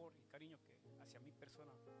su amor y cariño que hacia mi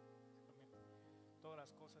persona, todas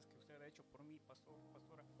las cosas que usted ha hecho por mí,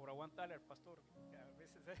 pastora, por aguantarle al pastor, que a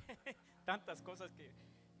veces tantas cosas que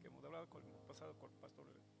hemos hablado pasado con el pastor,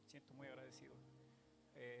 siento muy agradecido.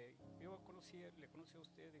 Yo le conocí a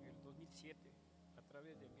usted en el 2007 a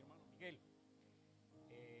través de mi hermano Miguel.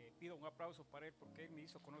 Pido un aplauso para él porque él me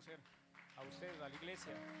hizo conocer a ustedes, a la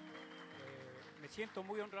iglesia. Me siento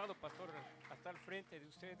muy honrado, pastor, a estar al frente de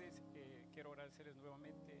ustedes. Quiero agradecerles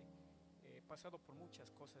nuevamente. He pasado por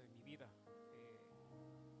muchas cosas en mi vida.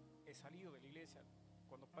 He salido de la iglesia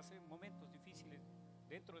cuando pasé momentos difíciles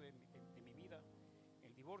dentro de mi vida,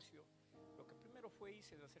 el divorcio. Lo que primero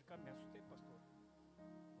hice es acercarme a usted, pastor,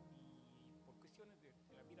 y por cuestiones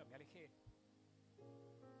de la vida me alejé,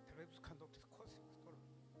 tal vez buscando otras cosas, pastor,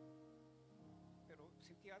 pero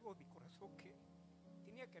sentí algo en mi corazón que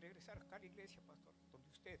tenía que regresar acá a la iglesia, pastor, donde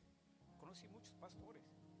usted. Conocí muchos pastores,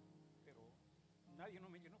 pero nadie no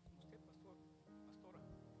me llenó como usted, pastora.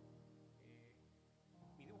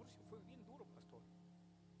 Mi divorcio fue bien duro, pastor,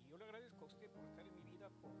 y yo le agradezco a usted por estar en mi vida,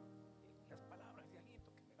 por las palabras de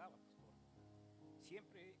aliento que me daba, pastor.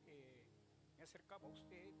 Siempre me acercaba a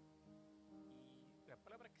usted y la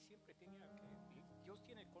palabra que siempre tenía, que Dios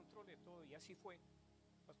tiene el control de todo, y así fue,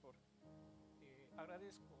 pastor.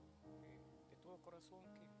 Agradezco de todo corazón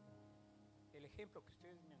que el ejemplo que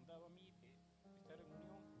ustedes me han dado a mí de estar en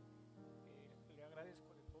unión, le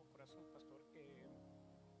agradezco de todo corazón, pastor.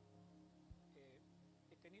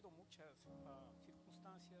 He tenido muchas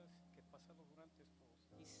circunstancias que he pasado durante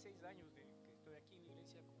estos 16 años que estoy aquí en la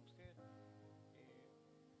iglesia con usted.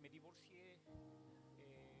 Me divorcié,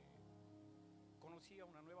 conocí a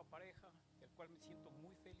una nueva pareja, del cual me siento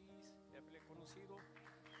muy feliz de haberle conocido.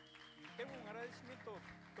 Y tengo un agradecimiento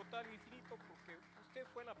total e infinito porque usted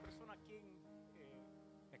fue la persona quien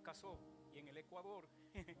me casó, y en el Ecuador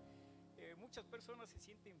muchas personas se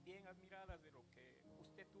sienten bien admiradas de lo que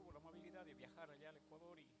usted tuvo la amabilidad de viajar allá al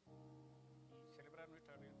Ecuador y celebrar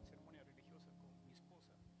nuestra ceremonia religiosa con mi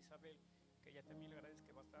esposa Isabel, que ella también le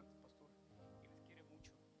agradezco bastante, pastor, y les quiere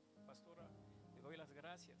mucho. Pastora, le doy las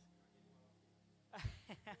gracias.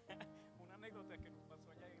 Una anécdota que nos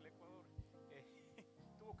pasó allá en el Ecuador,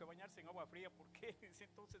 tuvo que bañarse en agua fría porque en ese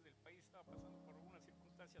entonces el país estaba pasando por unas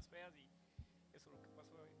circunstancias feas y eso es lo que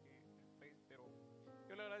pasó en el país. Pero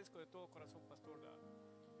yo le agradezco de todo corazón, pastor,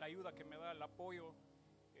 la ayuda que me da, el apoyo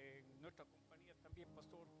en nuestra compañía también,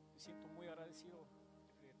 pastor. Me siento muy agradecido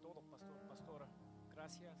de todo, pastor, pastora.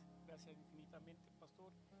 Gracias, gracias infinitamente,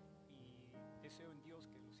 pastor, y deseo en Dios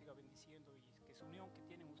que los siga bendiciendo y que su unión que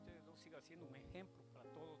tienen ustedes dos siga siendo un ejemplo para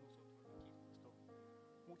todos nosotros aquí, pastor.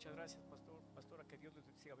 Muchas gracias, pastor, pastora, que Dios les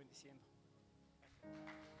siga bendiciendo.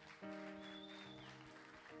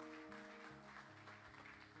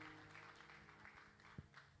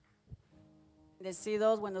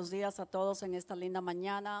 Bendecidos, buenos días a todos en esta linda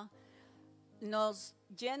mañana. Nos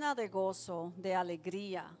llena de gozo, de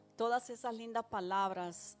alegría, todas esas lindas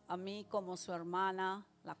palabras a mí como su hermana,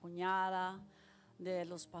 la cuñada de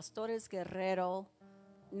los pastores Guerrero,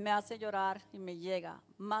 me hace llorar y me llega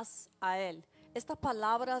más a él. Estas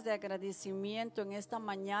palabras de agradecimiento en esta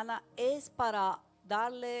mañana es para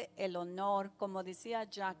darle el honor, como decía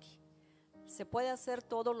Jackie, se puede hacer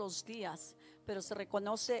todos los días, pero se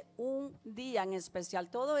reconoce un día en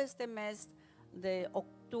especial, todo este mes de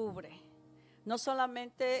octubre. No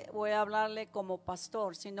solamente voy a hablarle como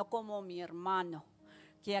pastor, sino como mi hermano,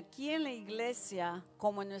 que aquí en la iglesia,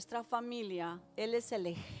 como en nuestra familia, él es el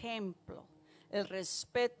ejemplo, el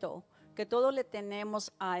respeto que todos le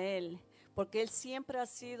tenemos a él, porque él siempre ha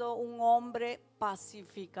sido un hombre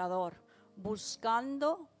pacificador,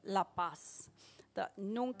 buscando la paz.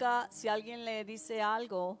 Nunca, si alguien le dice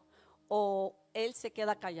algo, o él se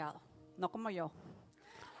queda callado, no como yo,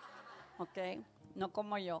 ok, no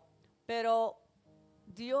como yo, pero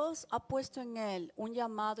Dios ha puesto en él un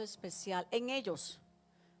llamado especial, en ellos,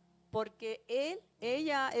 porque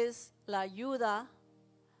ella es la ayuda,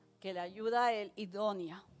 que le ayuda a él,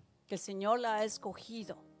 idónea, que el Señor la ha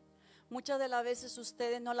escogido. Muchas de las veces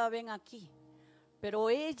ustedes no la ven aquí, pero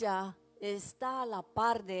ella está a la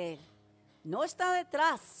par de él, no está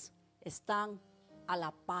detrás, están a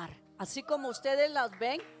la par. Así como ustedes las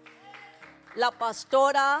ven, la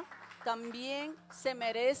pastora también se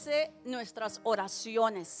merece nuestras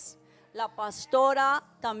oraciones. La pastora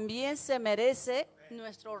también se merece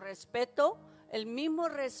nuestro respeto, el mismo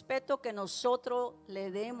respeto que nosotros le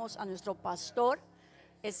demos a nuestro pastor,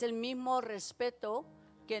 es el mismo respeto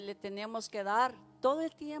que le tenemos que dar todo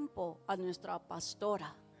el tiempo a nuestra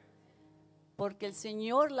pastora, porque el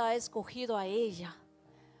Señor la ha escogido a ella,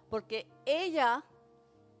 porque ella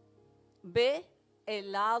ve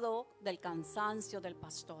el lado del cansancio del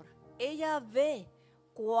pastor. Ella ve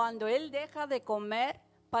cuando él deja de comer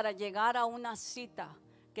para llegar a una cita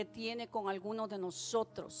que tiene con alguno de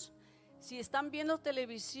nosotros. Si están viendo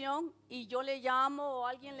televisión y yo le llamo o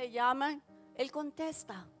alguien le llama, él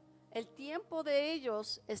contesta. El tiempo de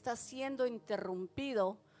ellos está siendo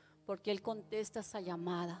interrumpido porque él contesta esa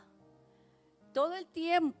llamada. Todo el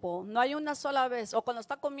tiempo, no hay una sola vez, o cuando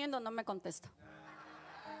está comiendo no me contesta.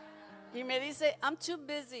 Y me dice, I'm too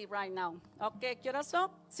busy right now. Ok, ¿qué horas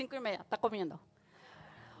son? 5:30, está comiendo.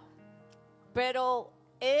 Pero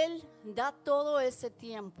él da todo ese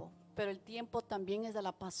tiempo, pero el tiempo también es de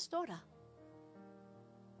la pastora.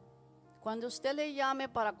 Cuando usted le llame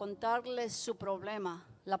para contarle su problema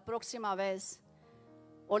la próxima vez,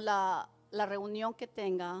 o la reunión que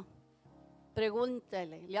tenga,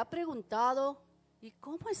 pregúntele, ¿le ha preguntado, ¿y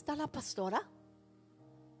cómo está la pastora?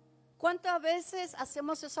 ¿Cuántas veces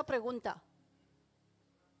hacemos esa pregunta?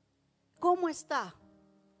 ¿Cómo está?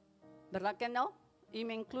 ¿Verdad que no? Y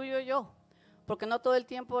me incluyo yo, porque no todo el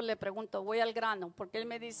tiempo le pregunto, voy al grano, porque él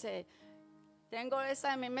me dice, tengo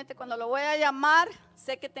esa en mi mente, cuando lo voy a llamar,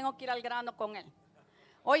 sé que tengo que ir al grano con él.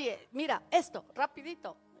 Oye, mira, esto,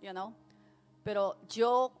 rapidito, pero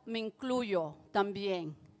yo me incluyo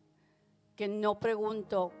también, que no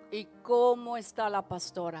pregunto, ¿y cómo está la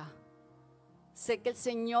pastora? Sé que el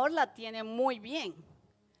Señor la tiene muy bien,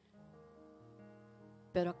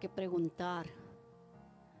 pero hay que preguntar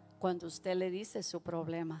cuando usted le dice su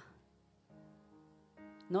problema.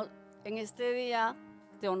 No, en este día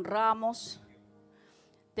te honramos.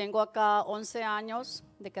 Tengo acá 11 años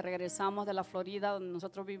de que regresamos de la Florida, donde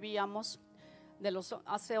nosotros vivíamos.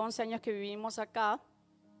 Hace 11 años que vivimos acá,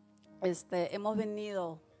 hemos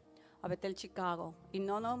venido a Bethel, Chicago, y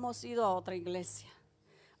no nos hemos ido a otra iglesia.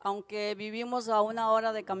 Aunque vivimos a 1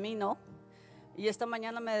 hora de camino, y esta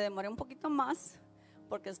mañana me demoré un poquito más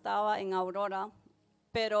porque estaba en Aurora,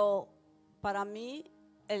 pero para mí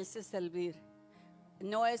es servir.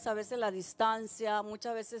 no es a veces la distancia.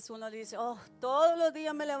 Muchas veces uno dice, oh, todos los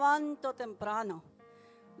días me levanto temprano.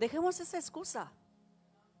 Dejemos esa excusa.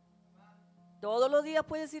 Todos los días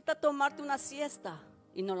puedes irte a tomarte una siesta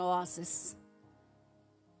y no lo haces.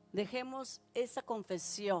 Dejemos esa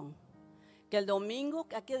confesión, que el domingo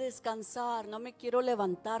hay que descansar, no me quiero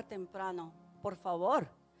levantar temprano. Por favor,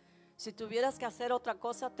 si tuvieras que hacer otra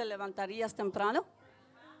cosa, ¿te levantarías temprano?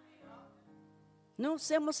 No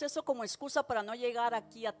usemos eso como excusa para no llegar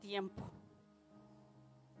aquí a tiempo.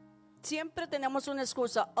 Siempre tenemos una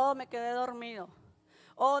excusa. Oh, me quedé dormido.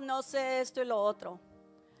 Oh, no sé esto y lo otro.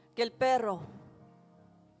 Que el perro.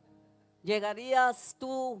 ¿Llegarías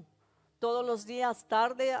tú todos los días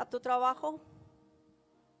tarde a tu trabajo?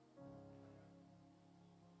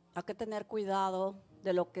 Hay que tener cuidado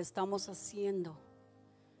de lo que estamos haciendo,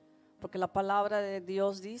 porque la palabra de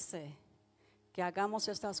Dios dice que hagamos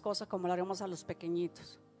estas cosas como lo haremos a los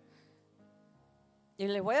pequeñitos. Y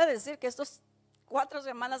les voy a decir que estos 4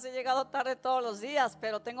 semanas he llegado tarde todos los días,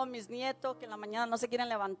 pero tengo mis nietos que en la mañana no se quieren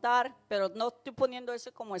levantar, pero no estoy poniendo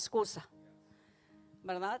eso como excusa,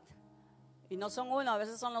 ¿verdad? Y no son uno, a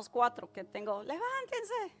veces son los 4 que tengo,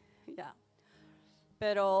 levántense, ya.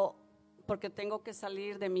 Pero porque tengo que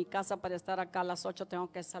salir de mi casa para estar acá a las 8,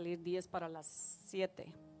 tengo que salir 10 para las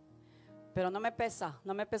 7. Pero no me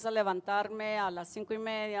pesa levantarme a las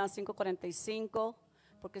 5:30, 5:45,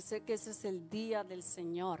 porque sé que ese es el día del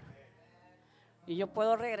Señor. Y yo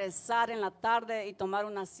puedo regresar en la tarde y tomar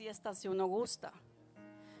una siesta si uno gusta.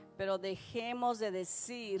 Pero dejemos de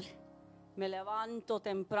decir, me levanto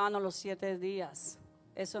temprano los 7 días.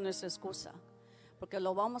 Eso no es excusa, porque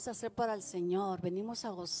lo vamos a hacer para el Señor. Venimos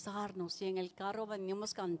a gozarnos y en el carro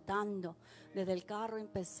venimos cantando. Desde el carro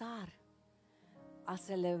empezar a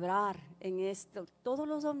celebrar en esto, todos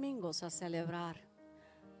los domingos a celebrar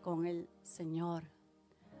con el Señor.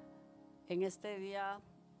 En este día,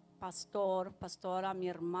 pastora, mi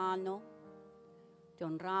hermano, te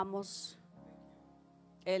honramos.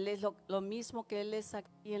 Él es lo mismo que Él es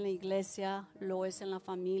aquí en la iglesia, lo es en la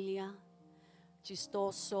familia,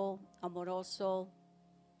 chistoso, amoroso,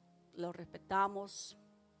 lo respetamos,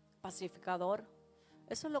 pacificador.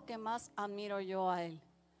 Eso es lo que más admiro yo a Él,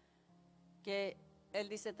 que Él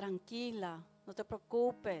dice, tranquila, no te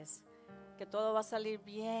preocupes, que todo va a salir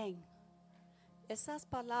bien. Esas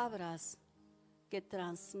palabras que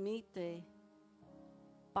transmite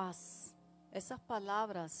paz, esas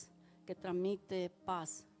palabras que transmite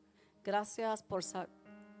paz. Gracias por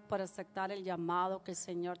aceptar el llamado que el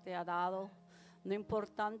Señor te ha dado, no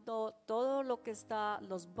importando todo lo que está,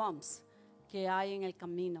 los bumps que hay en el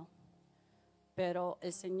camino, pero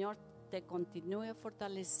el Señor te continúe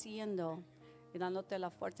fortaleciendo y dándote la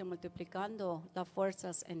fuerza y multiplicando las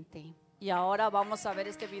fuerzas en ti. Y ahora vamos a ver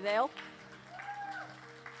este video.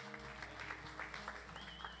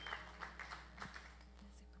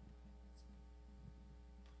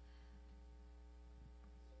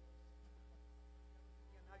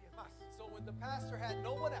 The pastor had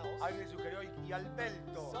no one else. Alguien sugirió, y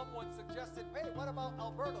Alberto. Someone suggested, hey, what about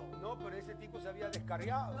Alberto? No, pero ese tipo se había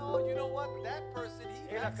descarriado. No, you know what? That person,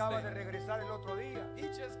 Él acaba de regresar el otro día. He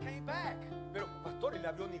just came back. Pero, pastor, él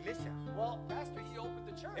abrió una iglesia. Well, pastor, he opened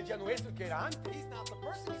the church. Él ya no es el que era antes. He's not the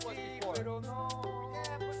person he was Sí, before. pero no.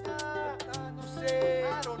 Yeah, but no sé.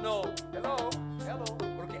 I don't know. Hello.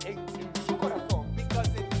 Porque en su corazón, because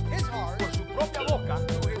in his heart, por su propia boca,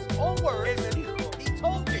 through his own words, él me dijo he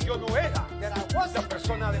told me que yo no era that I wasn't la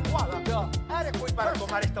persona adecuada adequate para person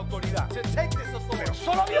tomar esta autoridad. to take this authority. Pero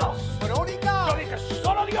solo Dios. But only God. Yo dije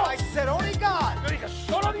solo Dios. I said only God. Yo dije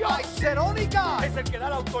solo Dios. I said only God. Es el que da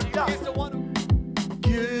la autoridad. He's the one who...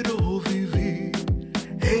 Quiero vivir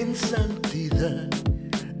en santidad,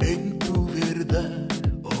 en tu verdad,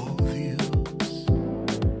 oh Dios.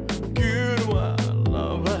 Quiero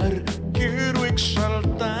alabar, quiero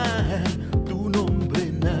exaltar tu nombre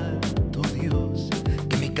en alto, Dios.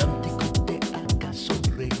 Que mi cántico te haga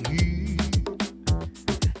sonreír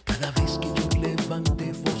cada vez que yo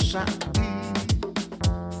levante voz a ti.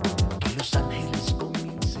 Que los ángeles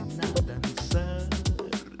comiencen a danzar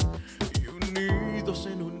y unidos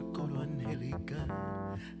en un coro angelical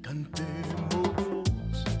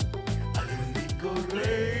cantemos al único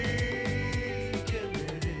Rey que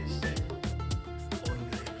merece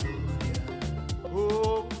honra y gloria.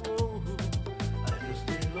 Oh, oh, a Dios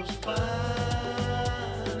de los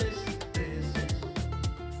panes y peces,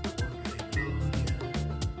 honra y gloria.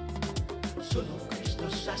 Solo Cristo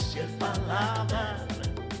sacia el paladar,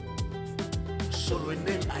 solo en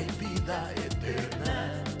Él hay vida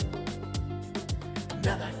eterna.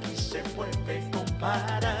 Nada aquí se puede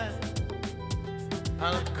comparar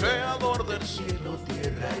al Creador del cielo,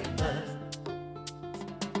 tierra y mar.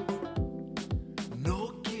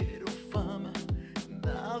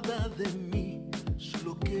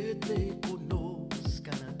 que te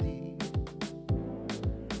conozcan a ti,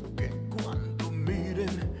 que cuando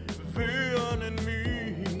miren vean en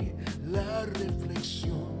mí la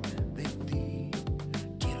reflexión de ti.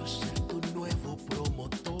 Quiero ser tu nuevo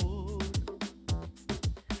promotor,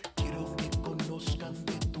 quiero que conozcan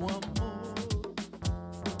de tu amor,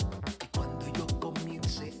 y cuando yo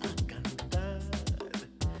comience a cantar,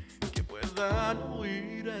 que puedan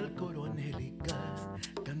oír el coro angelical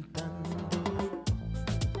cantando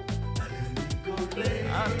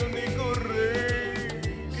al único rey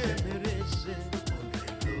que merece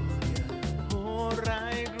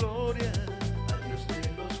honra y gloria, al Dios de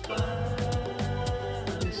los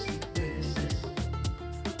panes y peces,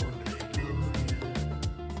 honra y gloria.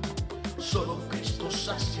 Solo Cristo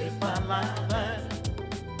sacia el paladar,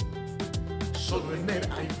 solo en Él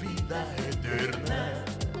hay vida eterna.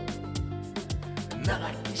 Nada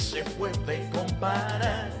aquí se puede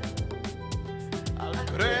comparar al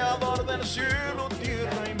Creador del cielo,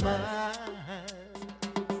 tierra y mar,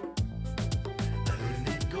 al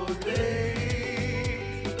único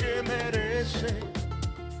Rey que merece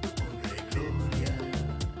honra y gloria,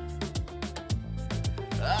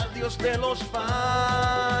 al Dios de los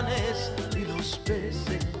panes y los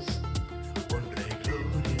peces, honra y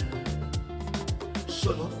gloria.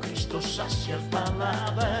 Solo Cristo sacia el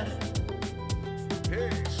paladar,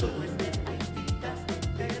 solo en Él hay vida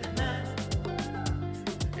eterna.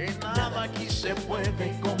 Y nada aquí se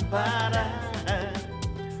puede comparar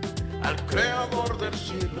al Creador del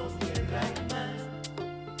cielo, tierra y mar,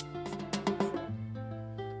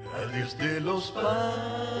 al Dios de los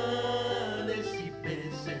panes y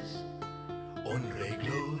peces, honra y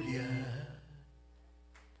gloria.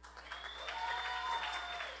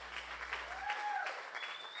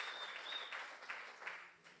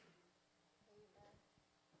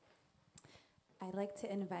 I'd like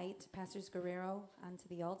to invite Pastors Guerrero onto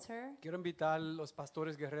the altar Quiero invitar a los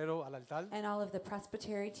pastores Guerrero al altar and all of the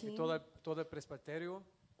presbytery y team. todo el presbiterio.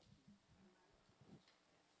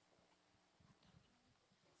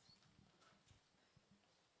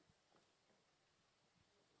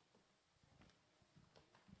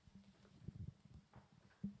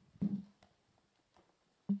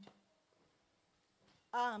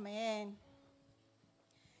 Amén.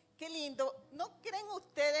 Qué lindo. ¿No creen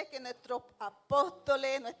ustedes que nuestros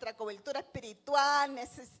apóstoles, nuestra cobertura espiritual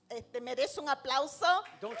merece un aplauso?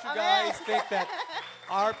 Don't you Amén. guys think that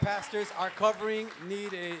our pastors, our covering,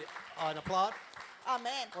 need an applaud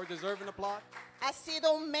Amén. or deserve an applaud? Ha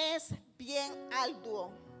sido un mes bien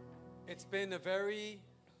arduo. It's been a very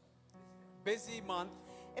busy month.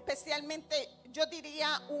 Especialmente, yo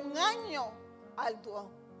diría, un año arduo.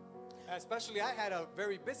 Especially, I had a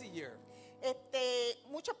very busy year.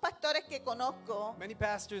 Muchos pastores que conozco Many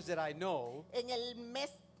pastors that I know en el mes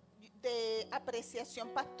de apreciación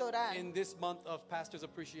pastoral, in this month of Pastors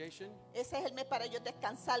Appreciation, ese es el mes para ellos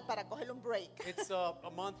descansar, para coger un break. it's a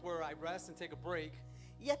month where I rest and take a break.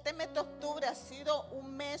 Y este mes de octubre ha sido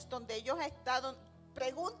un mes donde ellos han estado,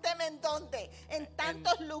 pregúnteme en dónde, en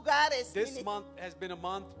tantos lugares. This month has been a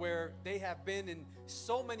month where they have been in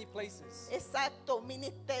so many places. Exacto,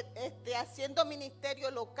 haciendo ministerio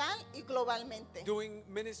local y globalmente. Doing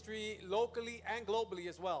ministry locally and globally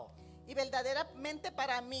as well. Y verdaderamente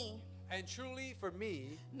para mí, And truly for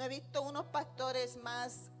me, no he visto unos pastores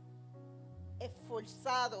más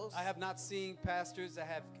esforzados, I have not seen pastors that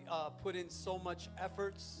have put in so much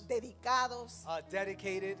efforts, dedicados,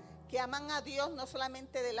 dedicated, que aman a Dios no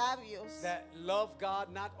solamente de labios, that love God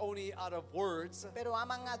not only out of words, pero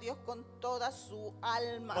aman a Dios con toda su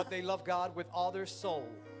alma. but they love God with all their soul.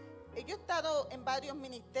 Yo he estado en varios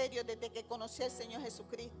ministerios desde que conocí al Señor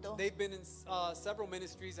Jesucristo. They've been in several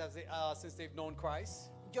ministries since they've known Christ.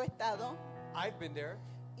 Yo he estado I've been there.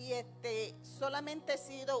 y solamente he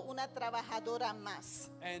sido una trabajadora más.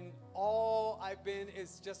 And all I've been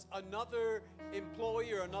is just another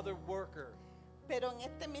employee or another worker. Pero en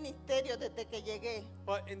este ministerio desde que llegué,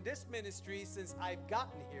 But in this ministry, since I've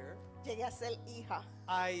gotten here, llegué a ser hija,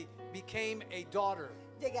 I became a daughter.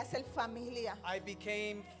 llegué a ser familia. I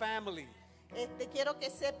became family. Quiero que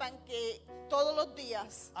sepan que todos los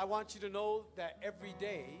días I want you to know that every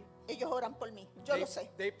day ellos oran por mí. Yo lo sé.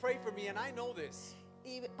 they pray for me, and I know this.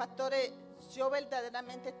 Y pastores, yo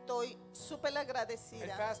verdaderamente estoy súper And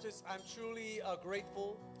agradecida pastors, I'm truly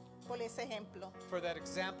grateful por ese ejemplo. for that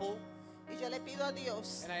example. Y yo le pido a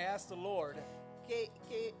Dios And I ask the Lord que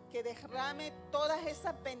derrame todas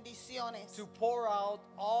esas bendiciones to pour out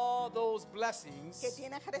all those blessings que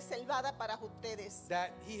tiene reservada para ustedes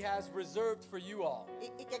that He has reserved for you all.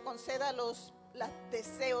 y que conceda los los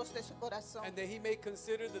deseos de su corazón. and that He may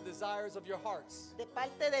consider the desires of your hearts. De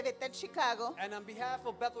parte de Bethel Chicago, And on behalf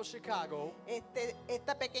of Bethel Chicago,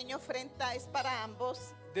 esta pequeña ofrenda es para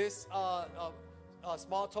ambos. this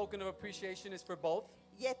small token of appreciation is for both.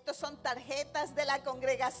 Y estos son tarjetas de la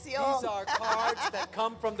congregación. These are cards that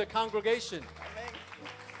come from the congregation.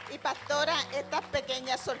 Y pastora, estas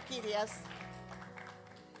pequeñas orquídeas.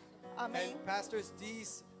 Amén. And pastors,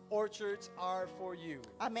 these orchards are for you.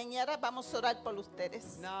 Amén. Y ahora vamos a orar por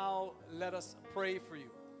ustedes. Now let us pray for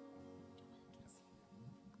you.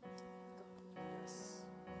 Yes.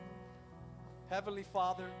 Heavenly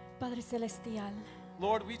Father, Padre Celestial,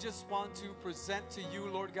 Lord, we just want to present to you,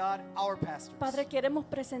 Lord God, our pastors. Padre, queremos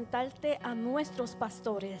presentarte a nuestros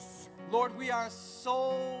pastores. Lord, we are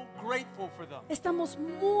so grateful for them. Estamos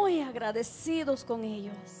muy agradecidos con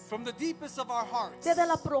ellos. From the deepest of our hearts, Desde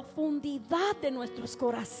la profundidad de nuestros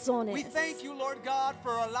corazones. we thank you, Lord God,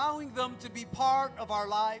 for allowing them to be part of our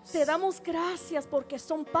lives. Te damos gracias porque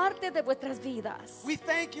son parte de vuestras vidas. We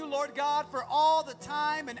thank you, Lord God, for all the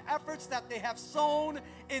time and efforts that they have sown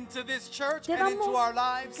into this church Te and into our damos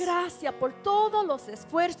lives. gracias por todos los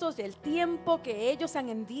esfuerzos y el tiempo que ellos han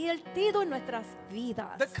invertido en nuestras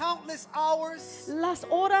vidas. The countless hours, Las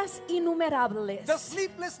horas innumerables. the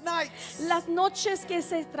sleepless nights Las noches que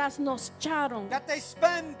se trasnocharon. that they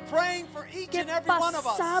spend praying for each Que and every one of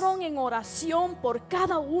us. pasaron en oración por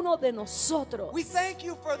cada uno de nosotros. We thank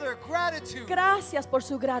you for their gratitude, Gracias por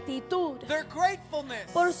su gratitud, their gratefulness,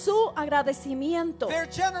 por su agradecimiento, their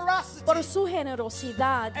generosity. por su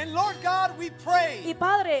generosidad. And Lord God, we pray Y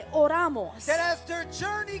Padre, oramos that as their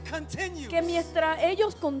journey continues, que mientras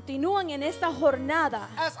ellos continúan en esta jornada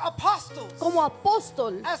as apostles, como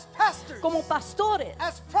apóstol, as pastors, como pastores,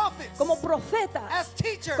 as prophets, como profetas, as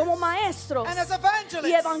teachers, como maestros and as y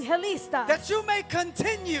evangelists, evangelistas, that you may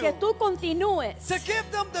continue que tú continúes to give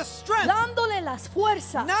them the strength, dándole las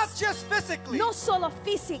fuerzas, not just physically, no solo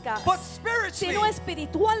físicas, but spiritually, sino to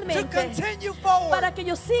espiritualmente, continue forward, para que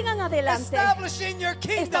ellos sigan adelante, establishing your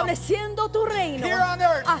kingdom estableciendo tu reino here on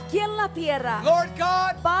earth. aquí en la tierra. Lord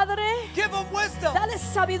God, Padre, give them wisdom, dale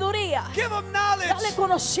sabiduría, give them knowledge, dale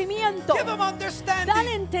conocimiento, give them understanding,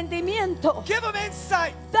 dale entendimiento, give them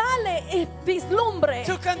insight dale vislumbre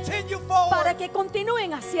to continue forward para que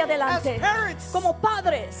continúen hacia adelante as parents, como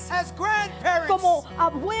padres, as grandparents, como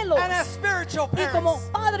abuelos and as spiritual y parents. como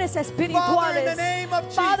padres Father, in espirituales. the name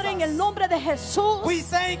of Padre, en el Jesus, nombre de Jesús, we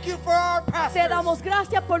thank you for our te pastors. damos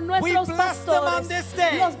gracias por nuestros We bless them on pastores. this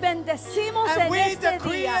day. Los bendecimos And en we este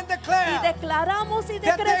decree día and declare y declaramos y that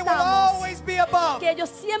they will decretamos always be above que ellos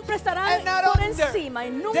siempre estarán and not por under. encima y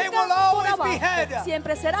They nunca will por always abajo. be head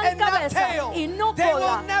Siempre serán and not cabeza tail. y no They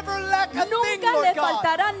cola. will never lack a thing, Nunca Lord le God.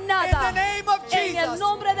 faltará In nada. the name of En el Jesus,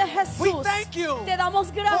 nombre de we Jesús, thank you te damos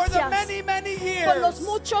for the gracias many, many por los years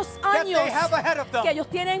muchos that años they have ahead of them. que ellos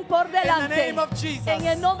tienen por delante. name of Jesus. En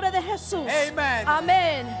el nombre de Jesús. Amen.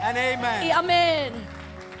 Amén. And amen. Y amén.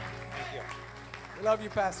 We love you,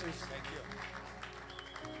 pastors.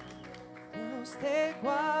 Dios te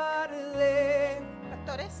guarde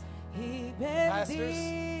Pastores, y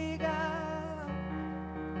bendiga,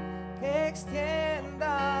 que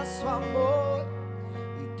extienda su amor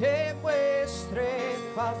y te muestre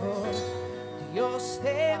favor. Dios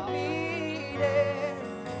te mire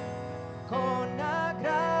con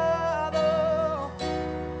agrado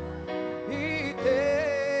y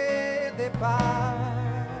te dé paz.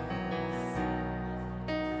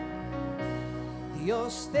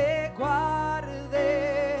 Dios te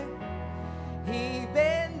guarde y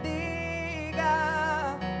bendiga,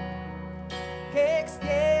 que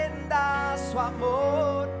extienda su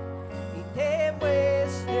amor y te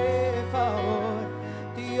muestre favor.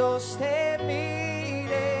 Dios te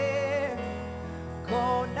mire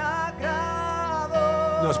con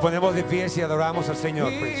agrado Nos ponemos de pie y adoramos al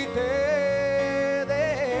Señor. y Praise. te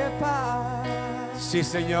dé paz. Sí,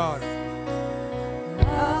 Señor.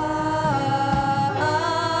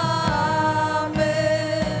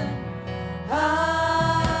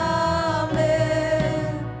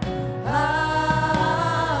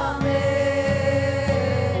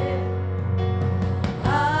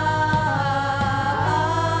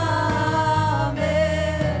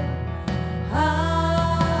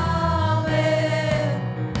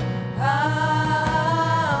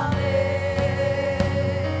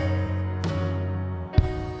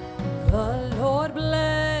 The Lord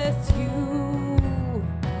bless you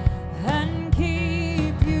and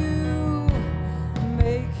keep you.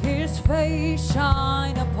 Make his face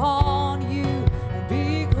shine upon you and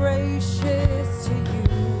be gracious to you.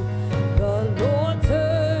 The Lord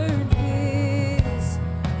turn his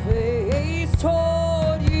face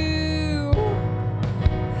toward you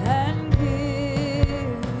and give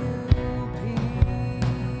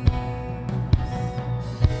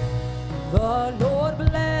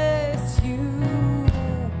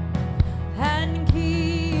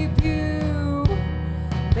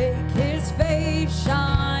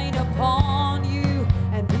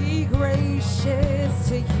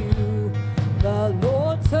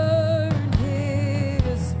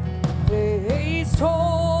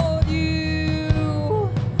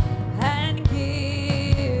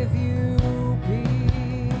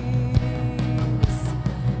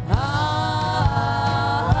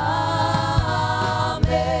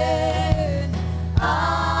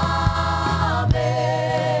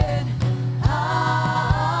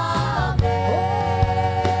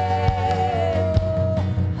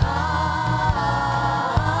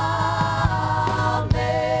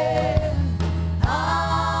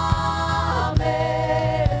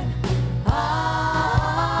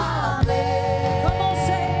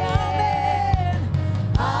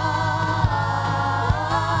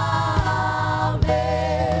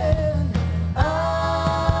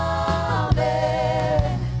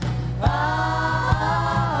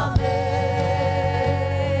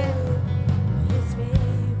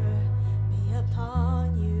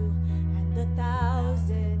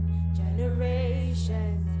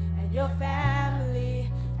and your family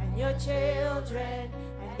and your children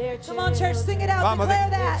and their children. Come on, church, sing it out. Vamos, Declare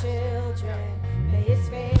that. May his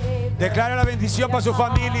favor Declara la bendición para su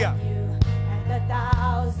familia. and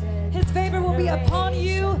 1,000. His favor will be upon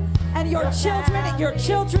you and your children and your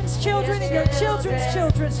children's children and your children's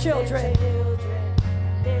children's children.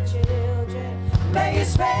 Their children. May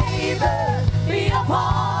his favor be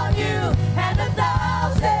upon you and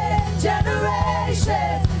 1,000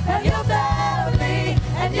 generations and your family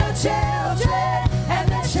and your children and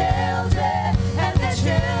their children and their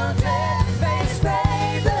children. May his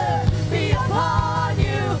favor be upon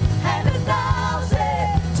you and 1,000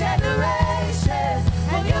 generations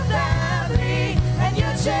and your family and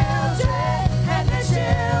your children and their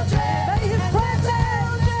children.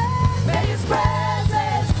 May his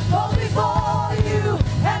presence go before you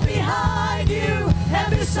and behind you and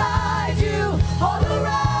beside you, all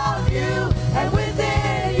around you and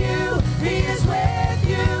within you. He is with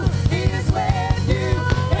you. He is with you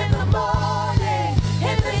in the morning,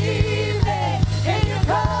 in the evening, in your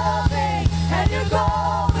coming and your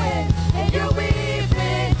going, in your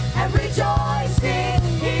weeping and rejoicing.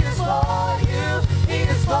 He is for you. He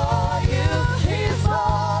is for you. He is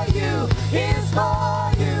for you. He is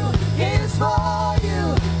for you. He is for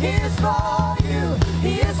you. He is for you.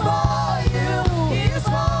 He is for you. He is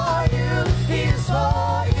for you. He is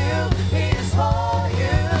for you. He is for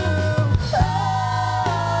you.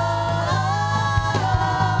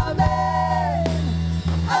 Amen.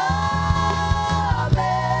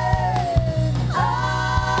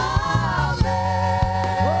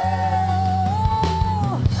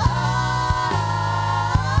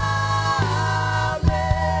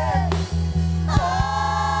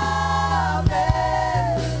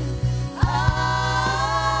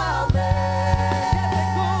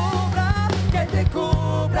 Amen. Que te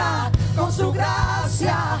cubra con su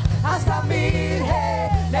gracia hasta 1000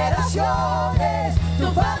 generaciones, tu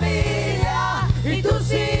familia y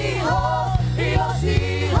tus hijos y los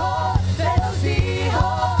hijos de los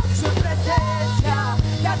hijos. Su presencia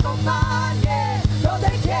te acompañe donde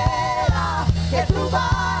quiera que tú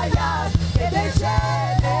vayas, que te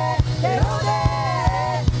llene, te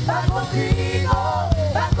rodee, va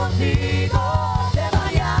contigo de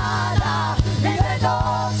mañana y de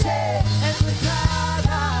noche, en tu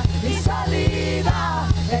entrada y salida,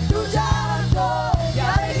 en tu llanto y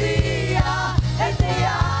alegría. Él te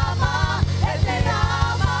ama, Él te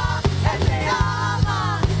ama, Él te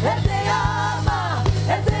ama, Él te ama,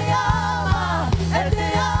 Él te ama, Él te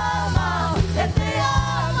ama, Él te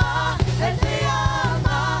ama, Él te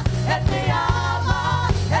ama, Él te ama,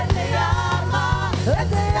 Él te ama, Él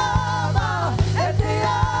te ama, Él te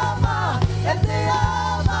ama, Él te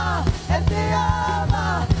ama, Él te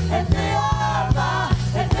ama, Él te ama,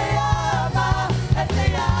 Él te ama, Él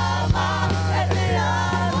te ama, Él te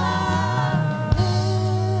ama.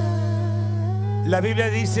 La Biblia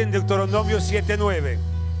dice en Deuteronomio 7:9.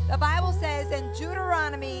 The Bible says in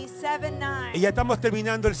Deuteronomy 7:9. Y ya estamos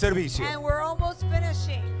terminando el servicio. And we're almost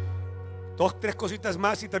finishing. 2, 3 cositas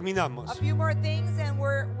más y terminamos. A few more things and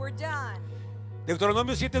we're done.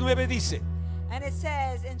 Deuteronomio 7:9 dice: And it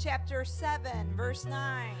says in chapter 7, verse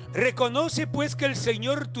 9. Reconoce pues que el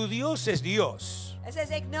Señor tu Dios es Dios, It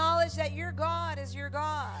says, acknowledge that your God is your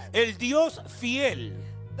God, el Dios fiel,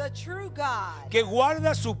 the true God, que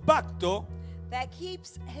guarda su pacto that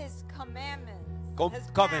keeps his commandments, his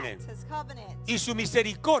covenant, pacts, his covenant, y su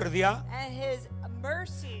misericordia and his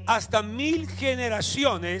mercy hasta 1000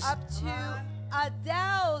 generaciones up to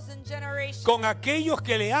 1,000 generations con aquellos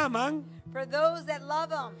que le aman for those that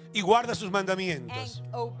love him y guarda sus and mandamientos.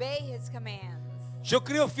 obey his commands. Yo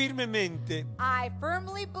creo firmemente I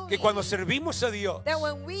firmly que believe cuando servimos a Dios, that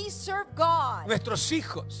when we serve God, nuestros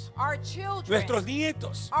hijos, our children, nuestros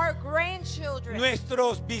nietos, our grandchildren,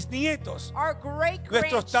 nuestros bisnietos, our great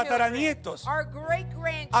nuestros tataranietos, our great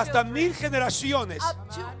grandchildren, hasta 1000 generaciones up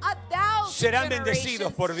to 1,000 serán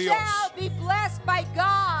bendecidos por Dios. shall be blessed by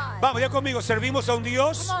God. Vamos ya conmigo, servimos a un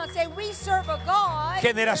Dios Come on, say we serve a God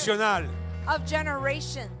generacional. of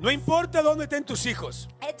generations. No importa dónde estén tus hijos,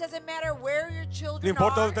 It doesn't matter where your children no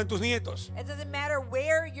importa are. dónde estén tus nietos. It doesn't matter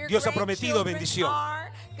where your Dios ha prometido grandchildren bendición.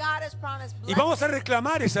 are. God has promised Y blessing. vamos a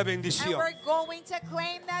reclamar esa And bendición. we're going to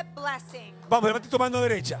claim that blessing. Vamos, levante tu mano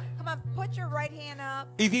derecha Come on, put your right hand up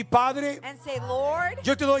y di: Padre, and say, Lord,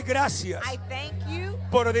 yo te doy gracias I thank you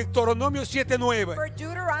por Deuteronomio 7:9, for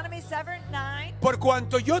Deuteronomy 7:9, por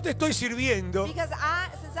cuanto yo te estoy sirviendo. because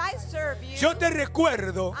since I serve you, Yo te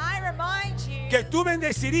recuerdo I remind you que tú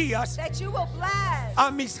bendecirías that you will bless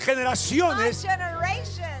a mis my generaciones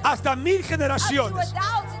generations hasta 1000 up to generaciones.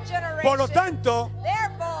 1,000 generations. Por lo tanto,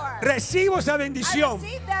 Therefore, recibo esa I bendición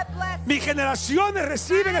receive that blessing Mis generaciones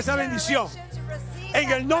reciben esa bendición. En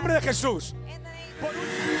el nombre de Jesús. In the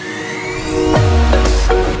name